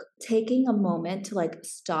 but it's like taking a moment to like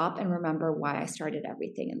stop and remember why I started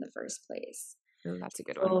everything in the first place. Oh, that's a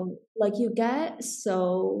good one. So like you get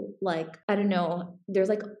so like, I don't know, there's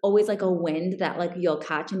like always like a wind that like you'll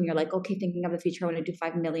catch and you're like, okay, thinking of the future, I want to do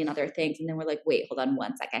 5 million other things. And then we're like, wait, hold on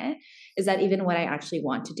 1 second. Is that even what I actually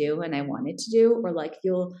want to do and I wanted to do? Or like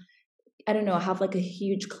you'll, I don't know, have like a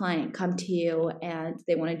huge client come to you and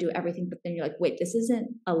they want to do everything, but then you're like, wait, this isn't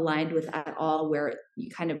aligned with at all where you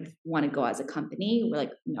kind of want to go as a company. We're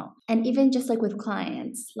like, no. And even just like with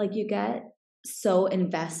clients, like you get so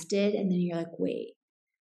invested and then you're like, wait,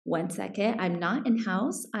 1 second, I'm not in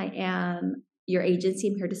house. I am your agency.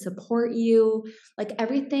 I'm here to support you. Like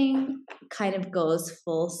everything kind of goes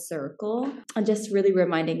full circle. I'm just really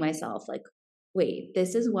reminding myself, like, wait,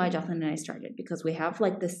 this is why Jocelyn and I started, because we have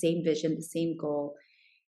like the same vision, the same goal.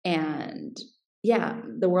 And yeah,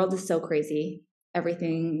 the world is so crazy.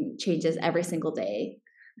 Everything changes every single day.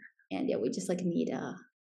 And yeah, we just like need a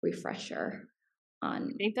refresher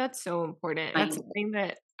on. I think that's so important. That's something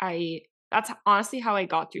that that's honestly how I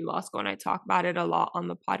got through law school. And I talk about it a lot on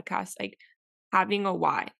the podcast, like having a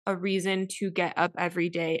why, a reason to get up every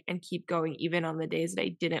day and keep going, even on the days that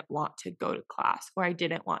I didn't want to go to class or I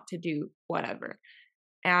didn't want to do whatever.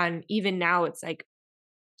 And even now it's like,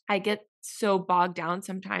 I get so bogged down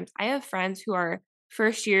sometimes. I have friends who are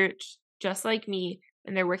first year, just like me,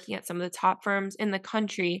 and they're working at some of the top firms in the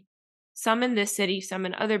country, some in this city, some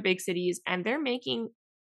in other big cities, and they're making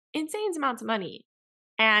insane amounts of money.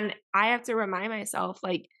 And I have to remind myself,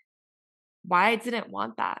 like, why I didn't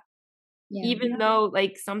want that. Yeah. Even though,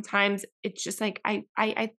 like, sometimes it's just like,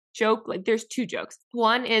 I joke, like, there's 2 jokes.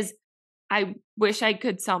 One is, I wish I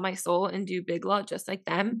could sell my soul and do big law just like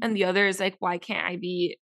them. And the other is like, why can't I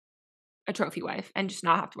be a trophy wife and just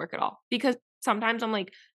not have to work at all? Because sometimes I'm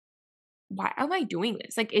like, why am I doing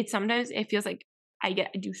this? Like, sometimes it feels like I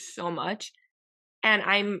do so much, and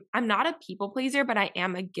I'm not a people pleaser, but I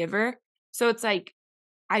am a giver. So it's like,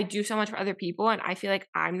 I do so much for other people and I feel like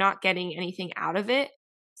I'm not getting anything out of it.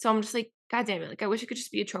 So I'm just like, God damn it. Like, I wish I could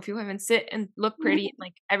just be a trophy wife and sit and look pretty and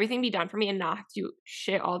like everything be done for me and not have to do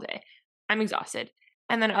shit all day. I'm exhausted.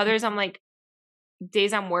 And then others, I'm like,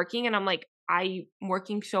 days I'm working and I'm like, I'm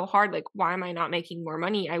working so hard. Like, why am I not making more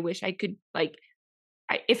money? I wish I could, like,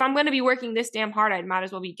 if I'm going to be working this damn hard, I might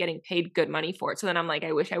as well be getting paid good money for it. So then I'm like,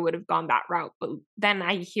 I wish I would have gone that route. But then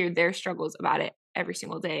I hear their struggles about it every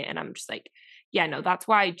single day. And I'm just like, yeah, no, that's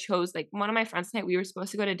why I chose, like, one of my friends tonight, we were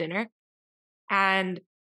supposed to go to dinner and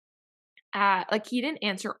like he didn't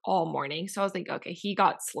answer all morning. So I was like, okay, he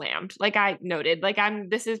got slammed. Like I noted, like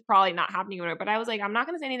this is probably not happening, but I was like, I'm not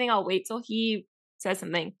going to say anything. I'll wait till he says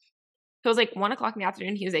something. it was like 1:00 in the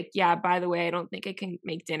afternoon. He was like, yeah, by the way, I don't think I can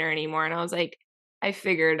make dinner anymore. And I was like, I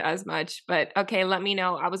figured as much, but okay, let me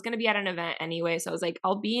know. I was going to be at an event anyway. So I was like,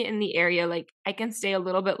 I'll be in the area. Like I can stay a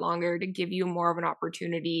little bit longer to give you more of an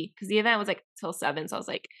opportunity. Cause the event was like till 7. So I was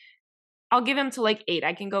like, I'll give him till like 8.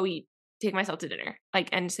 I can go eat, take myself to dinner, like,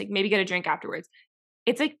 and just like maybe get a drink afterwards.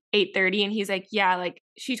 It's like 8:30 and he's like, yeah, like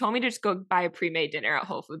she told me to just go buy a pre-made dinner at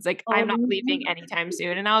Whole Foods. Like I'm not leaving anytime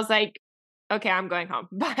soon. And I was like, okay, I'm going home.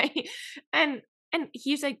 Bye. And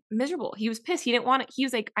he's like miserable. He was pissed. He didn't want it. He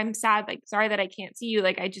was like, I'm sad. Like, sorry that I can't see you.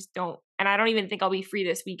 Like, I just don't. And I don't even think I'll be free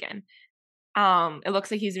this weekend. It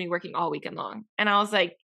looks like he's gonna be working all weekend long. And I was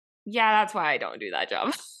like, yeah, that's why I don't do that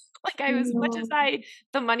job. Like as much as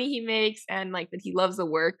the money he makes and like that he loves the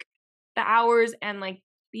work, the hours, and like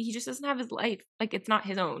he just doesn't have his life. Like it's not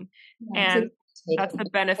his own. And that's the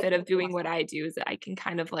benefit of doing what I do is that I can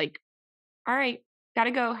kind of like, all right,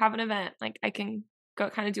 gotta go have an event. Like I can go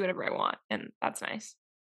kind of do whatever I want. And that's nice.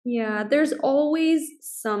 Yeah, there's always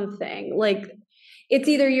something like it's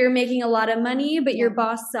either you're making a lot of money but your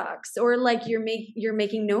boss sucks, or like you're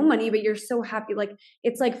making no money but you're so happy. Like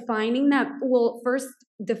it's like finding that, well, first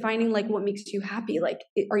defining like what makes you happy. Like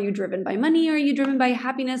are you driven by money, or are you driven by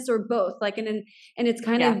happiness, or both? Like and it's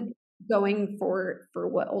kind of going for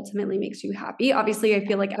what ultimately makes you happy. Obviously, I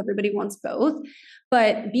feel like everybody wants both,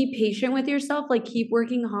 but be patient with yourself, like keep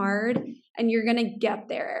working hard and you're going to get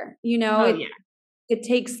there. You know, it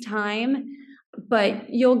takes time, but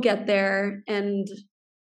you'll get there and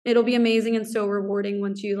it'll be amazing and so rewarding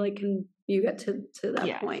once you like you get to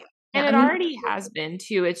that point. And it already has been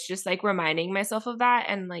too. It's just like reminding myself of that.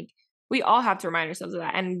 And like, we all have to remind ourselves of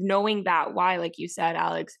that and knowing that why, like you said,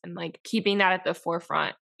 Alex, and like keeping that at the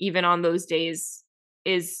forefront, even on those days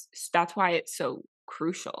that's why it's so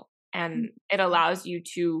crucial. And it allows you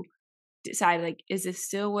to decide like, is this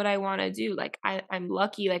still what I want to do? Like I'm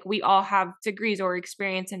lucky, like we all have degrees or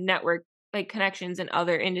experience and network like connections in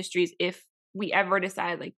other industries. If we ever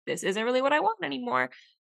decide like this isn't really what I want anymore,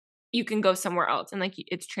 you can go somewhere else, and like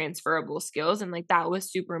it's transferable skills. And like that was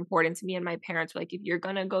super important to me. And my parents were like, if you're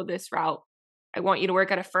gonna go this route, I want you to work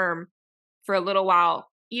at a firm for a little while,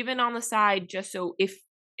 even on the side, just so if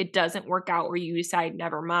it doesn't work out or you decide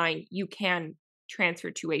never mind, you can transfer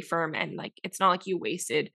to a firm. And like it's not like you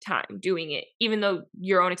wasted time doing it, even though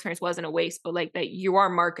your own experience wasn't a waste, but like that you are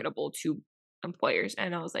marketable to employers.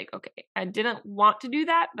 And I was like, okay, I didn't want to do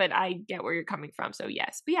that, but I get where you're coming from. So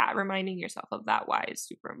yes, but yeah, reminding yourself of that why is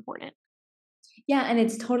super important. Yeah, and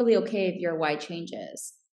it's totally okay if your why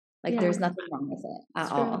changes. Like there's nothing wrong with it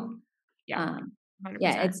at all. Yeah, 100%.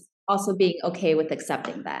 Yeah, it's also being okay with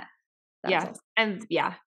accepting that. That's awesome. And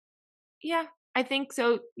yeah, I think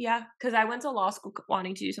so. Yeah, because I went to law school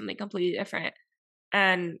wanting to do something completely different,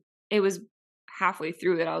 and it was halfway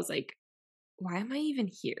through that I was like, why am I even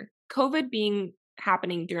here? COVID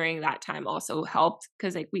happening during that time also helped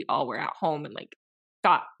because like we all were at home and like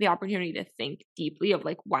got the opportunity to think deeply of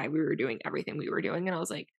like why we were doing everything we were doing. And I was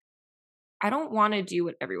like, I don't want to do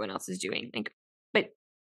what everyone else is doing. Like, but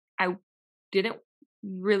I didn't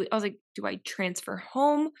really, I was like, do I transfer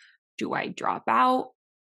home? Do I drop out?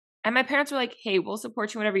 And my parents were like, hey, we'll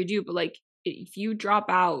support you whatever you do. But like, if you drop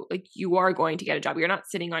out, like you are going to get a job. You're not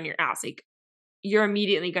sitting on your ass. Like you're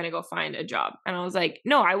immediately going to go find a job. And I was like,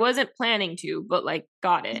 no, I wasn't planning to, but like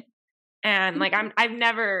got it. And like,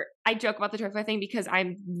 I joke about the trophy wife thing because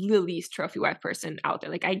I'm the least trophy wife person out there.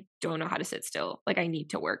 Like, I don't know how to sit still. Like I need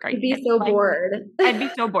to work. I'd be so bored. I'd be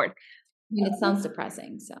so bored. I mean, it sounds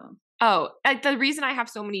depressing. So. Oh, the reason I have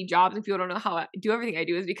so many jobs and people don't know how I do everything I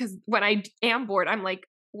do is because when I am bored, I'm like,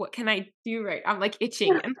 what can I do right? I'm like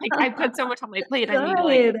itching. And like, I put so much on my plate. I need to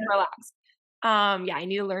like relax. Yeah, I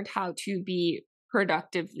need to learn how to be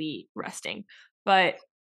productively resting. But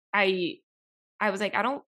I was like, I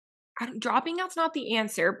don't dropping out's not the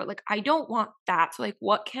answer, but like I don't want that. So like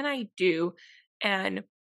what can I do? And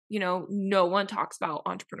you know, no one talks about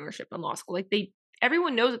entrepreneurship in law school. Like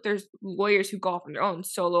everyone knows that there's lawyers who go off on their own,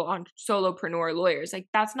 solopreneur lawyers. Like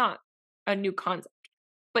that's not a new concept.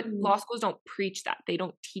 But law schools don't preach that. They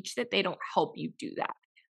don't teach that. They don't help you do that.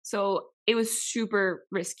 So it was super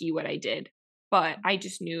risky what I did, but I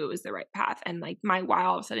just knew it was the right path. And like my why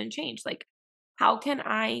all of a sudden changed. Like, how can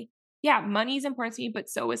money is important to me, but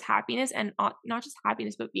so is happiness, and not just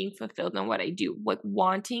happiness, but being fulfilled in what I do. Like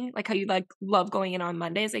wanting, like how you like love going in on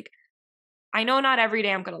Mondays. Like I know not every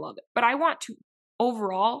day I'm going to love it, but I want to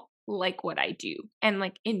overall like what I do and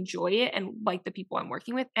like enjoy it and like the people I'm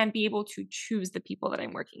working with and be able to choose the people that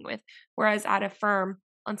I'm working with. Whereas at a firm,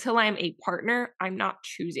 until I'm a partner, I'm not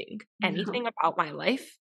choosing anything about my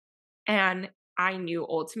life. And I knew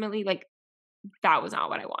ultimately like that was not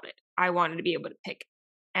what I wanted. I wanted to be able to pick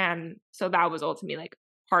And so that was ultimately like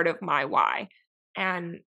part of my why.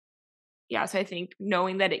 And yeah, so I think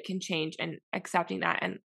knowing that it can change and accepting that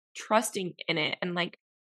and trusting in it. And like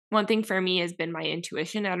one thing for me has been my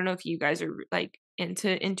intuition. I don't know if you guys are like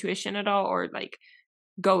into intuition at all or like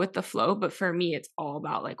go with the flow, but for me it's all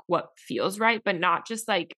about like what feels right, but not just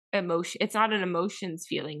like emotion. It's not an emotions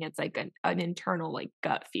feeling. It's like an internal like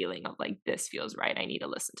gut feeling of like, this feels right. I need to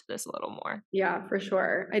listen to this a little more. Yeah, for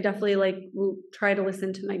sure. I definitely like will try to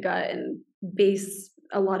listen to my gut and base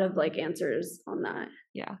a lot of like answers on that.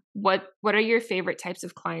 Yeah. What are your favorite types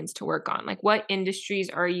of clients to work on? Like what industries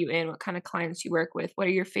are you in? What kind of clients you work with? What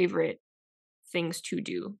are your favorite things to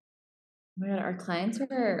do? Oh my God, our clients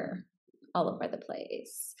are all over the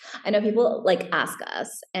place. I know people like ask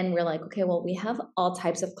us and we're like, okay, well, we have all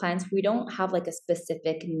types of clients. We don't have like a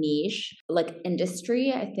specific niche, like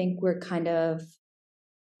industry. I think we're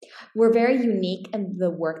very unique in the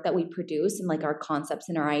work that we produce and like our concepts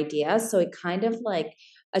and our ideas. So it kind of like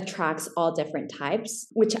attracts all different types,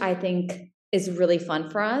 which I think is really fun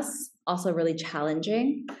for us, also really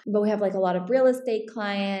challenging. But we have like a lot of real estate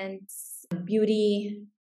clients, beauty,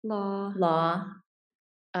 law,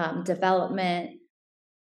 development.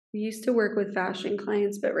 We used to work with fashion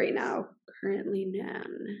clients, but right now, currently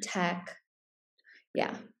none. Tech.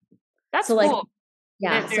 Yeah. That's so cool. like,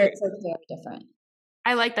 yeah. That So it's like very different.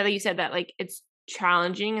 I like that you said that like it's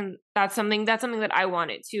challenging, and that's something that I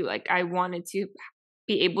wanted too. Like I wanted to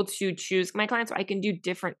be able to choose my clients so I can do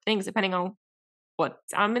different things depending on what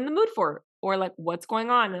I'm in the mood for or like what's going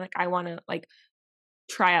on. And like I want to like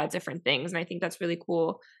try out different things. And I think that's really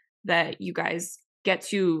cool that you guys get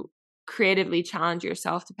to creatively challenge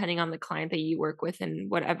yourself depending on the client that you work with in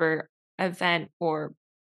whatever event or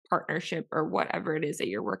partnership or whatever it is that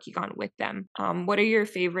you're working on with them. What are your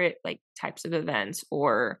favorite like types of events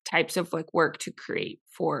or types of like work to create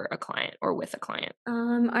for a client or with a client?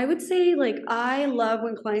 I would say like I love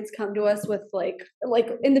when clients come to us with like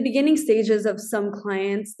in the beginning stages of some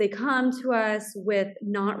clients, they come to us with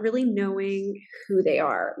not really knowing who they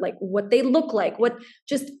are, like what they look like, what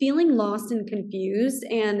just feeling lost and confused.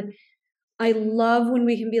 And I love when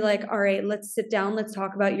we can be like, all right, let's sit down, let's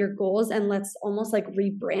talk about your goals, and let's almost like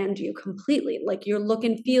rebrand you completely. Like your look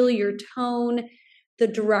and feel, your tone, the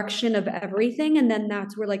direction of everything. And then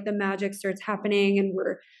that's where like the magic starts happening and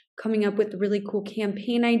we're coming up with really cool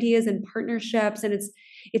campaign ideas and partnerships. And it's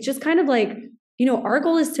just kind of like, our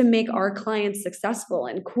goal is to make our clients successful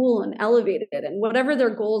and cool and elevated and whatever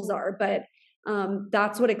their goals are. But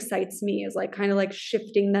that's what excites me, is like kind of like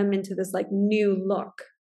shifting them into this like new look.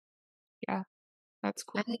 Yeah, that's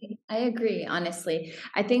cool. I agree, honestly.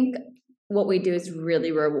 I think what we do is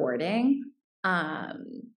really rewarding. And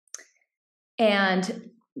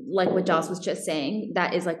like what Joss was just saying,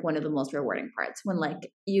 that is like one of the most rewarding parts when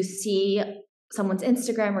like you see someone's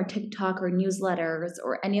Instagram or TikTok or newsletters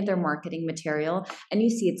or any of their marketing material and you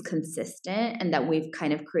see it's consistent and that we've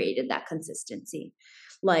kind of created that consistency.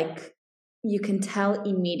 Like you can tell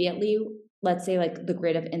immediately, let's say like the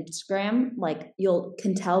grid of Instagram, like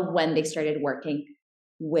can tell when they started working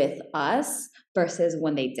with us versus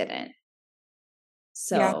when they didn't.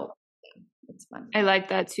 So yeah. It's fun. I like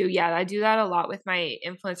that too. Yeah, I do that a lot with my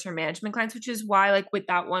influencer management clients, which is why like with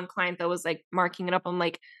that one client that was like marking it up, I'm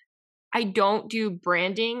like, I don't do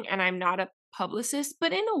branding and I'm not a publicist,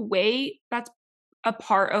 but in a way that's a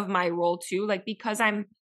part of my role too. Like because I'm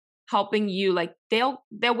helping you, like the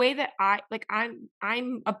way that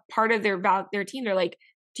I'm a part of their team. They're like,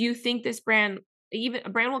 do you think this brand, even a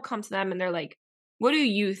brand will come to them and they're like, what do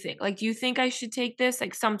you think? Like, do you think I should take this?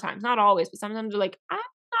 Like sometimes, not always, but sometimes they're like, I'm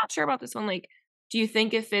not sure about this one. Like, do you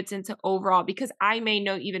think it fits into overall? Because I may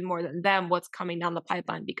know even more than them what's coming down the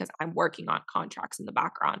pipeline because I'm working on contracts in the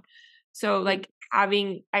background. So like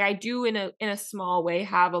I do in a small way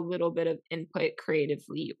have a little bit of input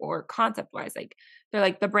creatively or concept wise. Like they're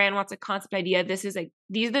like, the brand wants a concept idea. This is like,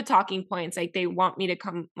 these are the talking points. Like they want me to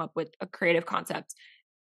come up with a creative concept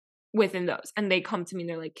within those. And they come to me and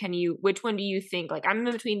they're like, which one do you think? Like I'm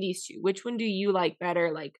in between these two. Which one do you like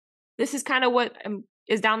better? Like this is kind of what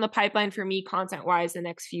is down the pipeline for me content wise the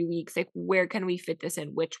next few weeks. Like where can we fit this in?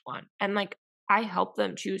 Which one? And like I help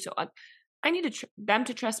them choose. So I need them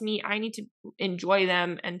to trust me. I need to enjoy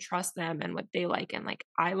them and trust them and what they like. And like,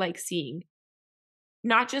 I like seeing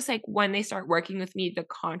not just like when they start working with me, the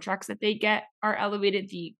contracts that they get are elevated.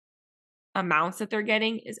 The amounts that they're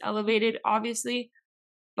getting is elevated, obviously,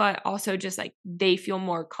 but also just like they feel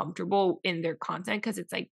more comfortable in their content because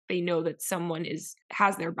it's like they know that someone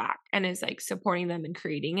has their back and is like supporting them and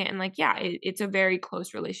creating it. And like, yeah, it's a very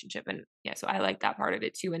close relationship. And yeah, so I like that part of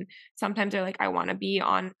it too. And sometimes they're like, I want to be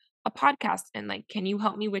on a podcast and like, can you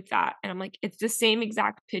help me with that? And I'm like, it's the same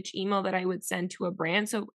exact pitch email that I would send to a brand.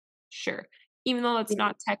 So sure. Even though that's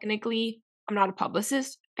not technically, I'm not a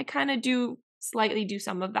publicist, I kind of slightly do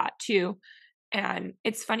some of that too. And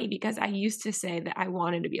it's funny because I used to say that I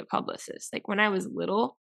wanted to be a publicist. Like when I was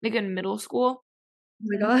little, like in middle school, Oh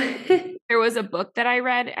my God. there was a book that I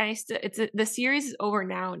read, and the series is over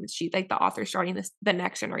now, and she like the author starting the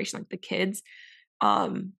next generation, like the kids.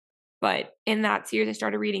 But in that series, I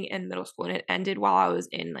started reading in middle school, and it ended while I was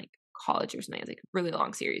in like college or something. It's like a really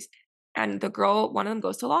long series. And the girl, one of them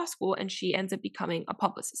goes to law school, and she ends up becoming a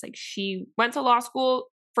publicist. Like she went to law school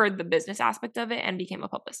for the business aspect of it and became a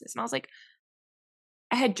publicist. And I was like,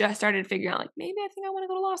 I had just started figuring out like, maybe I think I want to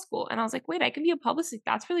go to law school. And I was like, wait, I can be a publicist.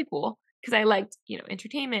 That's really cool. Because I liked,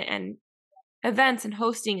 entertainment and events and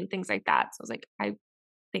hosting and things like that. So I was like, I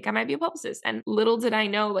think I might be a publicist. And little did I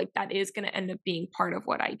know, like, that is going to end up being part of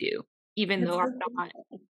what I do, even though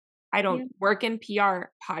I don't work in PR.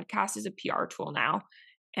 Podcast is a PR tool now,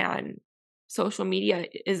 and social media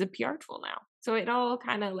is a PR tool now. So it all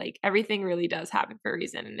kind of like everything really does happen for a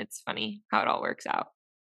reason. And it's funny how it all works out.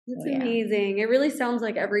 That's amazing. It really sounds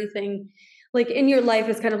like everything like in your life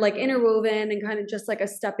is kind of like interwoven and kind of just like a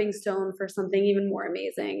stepping stone for something even more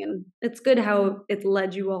amazing. And it's good how it's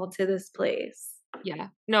led you all to this place. Yeah.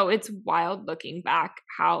 No, it's wild looking back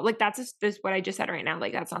how like that's just this what I just said right now.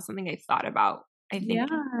 Like that's not something I thought about, I think,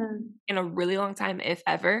 in a really long time, if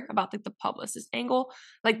ever, about like the publicist angle.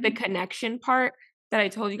 Like the connection part that I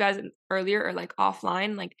told you guys earlier, or like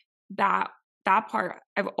offline, like that part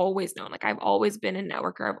I've always known. Like I've always been a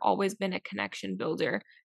networker. I've always been a connection builder.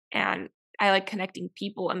 And I like connecting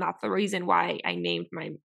people. And that's the reason why I named my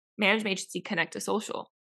management agency Connect to Social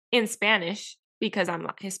in Spanish, because I'm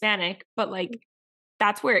not Hispanic, but like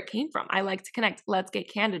that's where it came from. I like to connect. Let's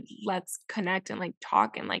get candid. Let's connect and like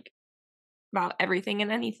talk and like about everything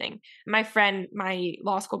and anything. My friend, my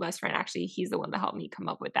law school best friend, actually, he's the one that helped me come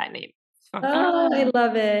up with that name. Oh, I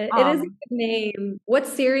love it. It is a good name. What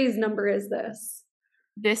series number is this?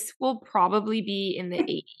 This will probably be in the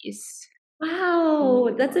 80s.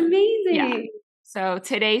 Wow, that's amazing. Yeah. So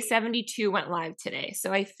today, 72 went live today.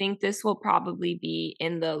 So I think this will probably be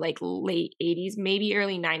in the like late 80s, maybe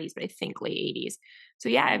early 90s, but I think late 80s. So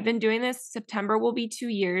yeah, I've been doing this. September will be 2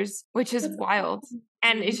 years, which is wild.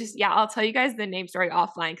 And it's just, I'll tell you guys the name story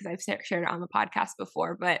offline because I've shared it on the podcast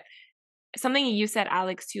before. But something you said,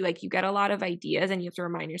 Alex, too, like you get a lot of ideas and you have to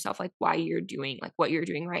remind yourself like why you're doing like what you're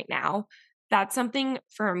doing right now. That's something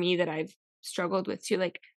for me that I've struggled with too.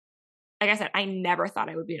 Like I said, I never thought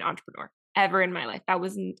I would be an entrepreneur ever in my life. I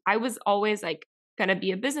was always like going to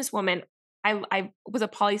be a businesswoman. I was a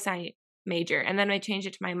poli-sci major, and then I changed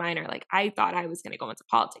it to my minor. Like I thought I was going to go into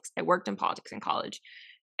politics. I worked in politics in college,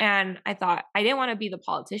 and I thought I didn't want to be the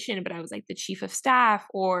politician, but I was like the chief of staff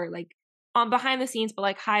or like on behind the scenes, but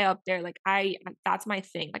like high up there. Like that's my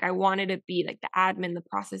thing. Like I wanted to be like the admin, the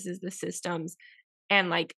processes, the systems,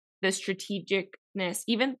 and like the strategicness,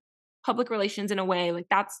 even public relations in a way. Like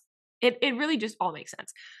that's it. It really just all makes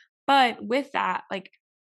sense. But with that, like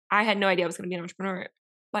I had no idea I was going to be an entrepreneur.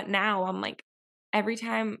 But now I'm like, every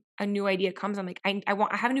time a new idea comes, I'm like, I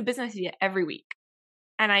have a new business idea every week,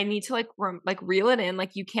 and I need to like reel it in.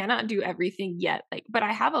 Like you cannot do everything yet. Like, but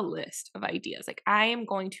I have a list of ideas. Like I am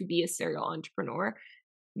going to be a serial entrepreneur.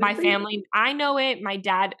 My family, I know it. My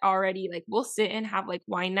dad already like we'll sit and have like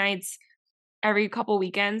wine nights every couple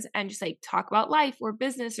weekends and just like talk about life or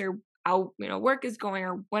business or how work is going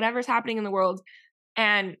or whatever's happening in the world.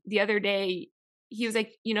 And the other day, he was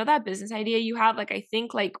like, that business idea you have, like, I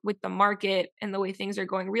think like with the market and the way things are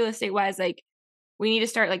going real estate wise, like we need to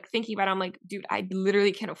start like thinking about it. I'm like, dude, I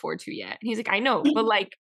literally can't afford to yet. And he's like, I know, but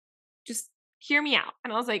like, just hear me out.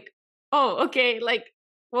 And I was like, oh, okay. Like,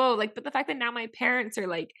 whoa, like, but the fact that now my parents are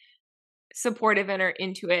like supportive and are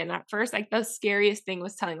into it. And at first, like the scariest thing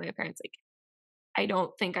was telling my parents, like, I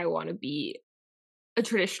don't think I want to be a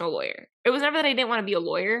traditional lawyer. It was never that I didn't want to be a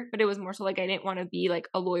lawyer, but it was more so like I didn't want to be like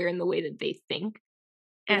a lawyer in the way that they think.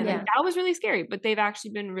 And that was really scary, but they've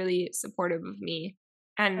actually been really supportive of me.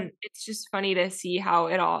 And it's just funny to see how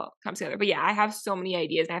it all comes together. But yeah, I have so many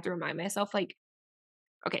ideas. And I have to remind myself like,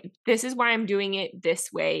 okay, this is why I'm doing it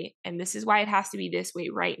this way. And this is why it has to be this way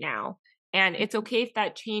right now. And it's okay if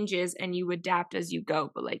that changes and you adapt as you go,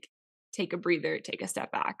 but like take a breather, take a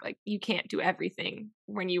step back. Like you can't do everything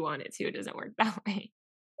when you want it to. It doesn't work that way.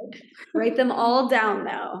 Write them all down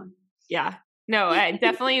though. Yeah. No, I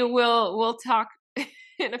definitely we'll talk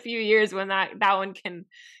in a few years when that one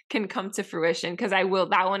can come to fruition, because that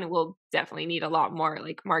one will definitely need a lot more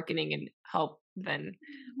like marketing and help than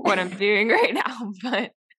what I'm doing right now.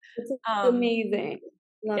 But it's amazing.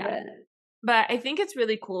 Love it. But I think it's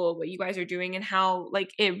really cool what you guys are doing and how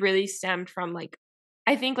like it really stemmed from like,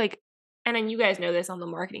 I think like, and then you guys know this on the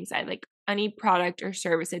marketing side, like any product or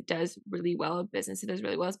service it does really well, a business it does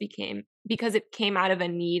really well is because it came out of a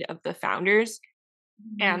need of the founders,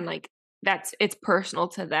 and like it's personal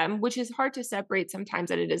to them, which is hard to separate sometimes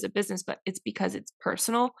that it is a business, but it's because it's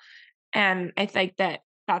personal. And I think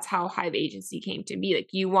that's how Hive Agency came to be. Like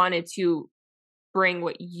you wanted to bring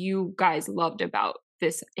what you guys loved about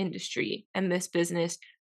this industry and this business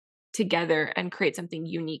together and create something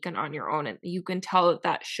unique and on your own. And you can tell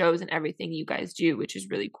that shows in everything you guys do, which is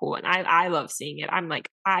really cool. And I love seeing it. I'm like,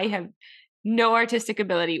 I have no artistic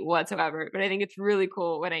ability whatsoever, but I think it's really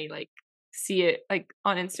cool when I like see it like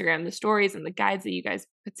on Instagram, the stories and the guides that you guys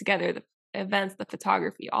put together, the events, the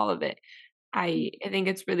photography, all of it. I think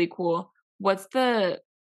it's really cool. We've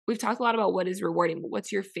talked a lot about what is rewarding, but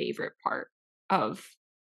what's your favorite part of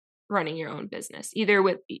running your own business, either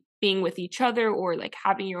with being with each other or like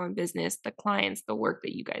having your own business, the clients, the work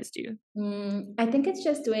that you guys do? I think it's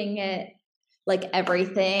just doing it like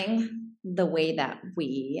everything the way that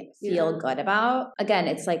we feel good about. Again,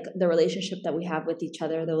 it's like the relationship that we have with each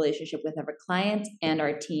other, the relationship with our clients and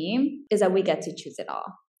our team is that we get to choose it all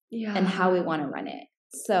and how we want to run it.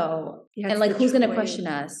 So, and like, who's going to question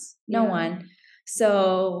us? No one.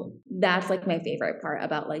 So that's like my favorite part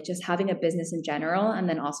about like just having a business in general, and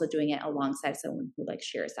then also doing it alongside someone who like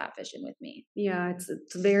shares that vision with me. Yeah, it's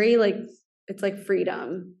very like, it's like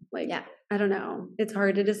freedom. Like, I don't know. It's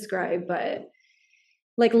hard to describe, but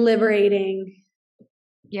like liberating.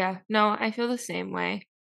 Yeah, no, I feel the same way.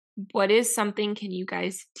 What is something, can you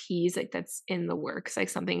guys tease like that's in the works, like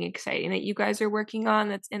something exciting that you guys are working on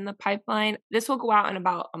that's in the pipeline? This will go out in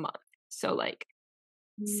about a month. So like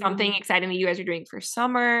something exciting that you guys are doing for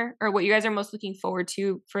summer, or what you guys are most looking forward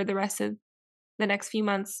to for the rest of the next few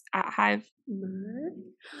months at Hive?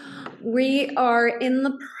 We are in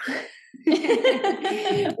the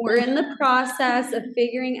we're in the process of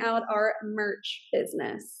figuring out our merch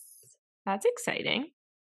business. That's exciting.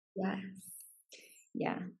 Yes.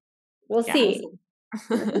 Yeah. We'll see.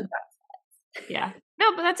 Yeah.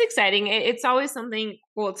 No, but that's exciting. It's always something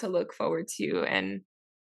cool to look forward to. And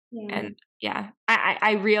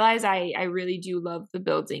I realize I really do love the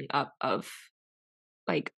building up of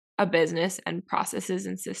like a business and processes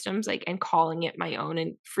and systems, like, and calling it my own,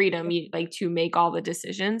 and freedom, like to make all the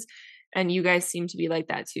decisions. And you guys seem to be like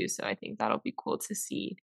that too. So I think that'll be cool to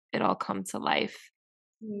see it all come to life.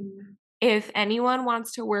 If anyone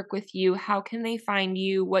wants to work with you, how can they find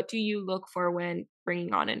you? What do you look for when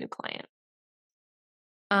bringing on a new client?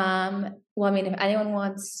 Well, I mean, if anyone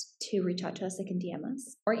wants to reach out to us, they can DM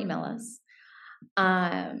us or email us.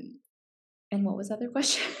 And what was the other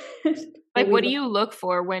question? Like, what do you look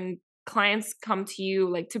for when clients come to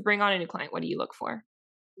you, like to bring on a new client? What do you look for?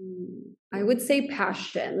 I would say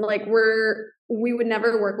passion. Like we would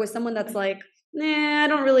never work with someone that's like, nah, I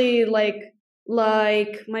don't really like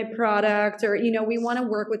my product, or, you know, we want to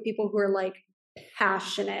work with people who are like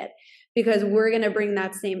passionate, because we're going to bring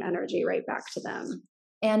that same energy right back to them.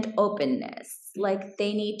 And openness. Like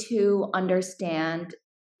they need to understand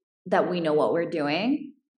that we know what we're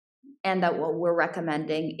doing and that what we're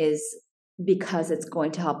recommending is because it's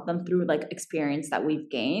going to help them through like experience that we've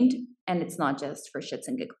gained. And it's not just for shits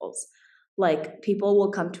and giggles. Like people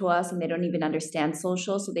will come to us and they don't even understand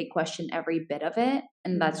social, so they question every bit of it.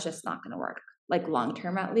 And that's just not going to work, like long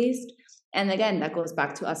term at least. And again, that goes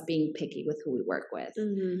back to us being picky with who we work with.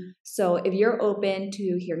 So if you're open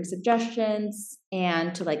to hearing suggestions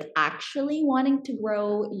and to like actually wanting to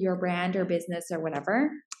grow your brand or business or whatever,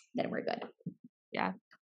 then we're good. Yeah.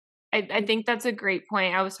 I think that's a great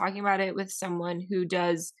point. I was talking about it with someone who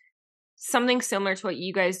does something similar to what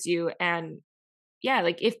you guys do. And yeah,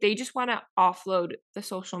 like if they just want to offload the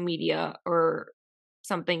social media or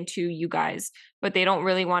something to you guys, but they don't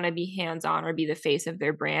really want to be hands-on or be the face of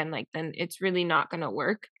their brand, like then it's really not going to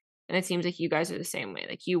work. And it seems like you guys are the same way.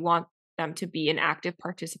 Like you want them to be an active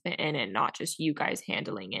participant in it, not just you guys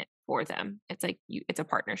handling it for them. It's like it's a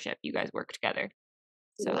partnership. You guys work together.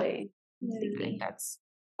 So I think that's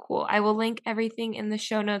cool. I will link everything in the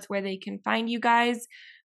show notes where they can find you guys.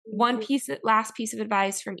 Last piece of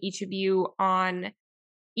advice from each of you on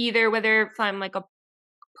either whether from like a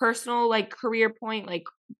personal like career point, like,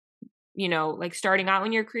 you know, like starting out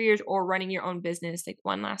in your careers or running your own business, like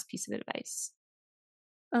one last piece of advice.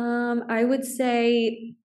 I would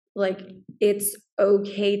say like it's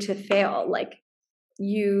okay to fail. Like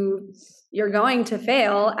you're going to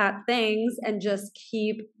fail at things, and just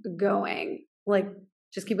keep going. Like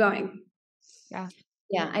just keep going. Yeah,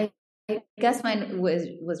 I guess mine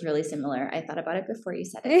was really similar. I thought about it before you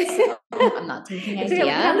said it, so I'm not taking It's ideas. okay, we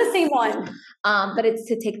have the same one. But it's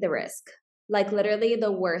to take the risk. Like literally,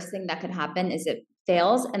 the worst thing that could happen is it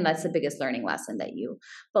fails, and that's the biggest learning lesson that you.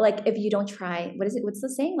 But like, if you don't try, what is it? What's the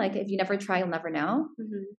saying? Like, if you never try, you'll never know.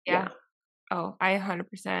 Mm-hmm. Yeah. Oh, I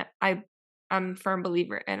 100%. I'm a firm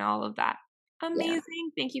believer in all of that.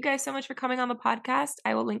 Amazing. Thank you guys so much for coming on the podcast.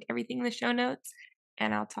 I will link everything in the show notes,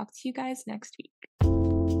 and I'll talk to you guys next week.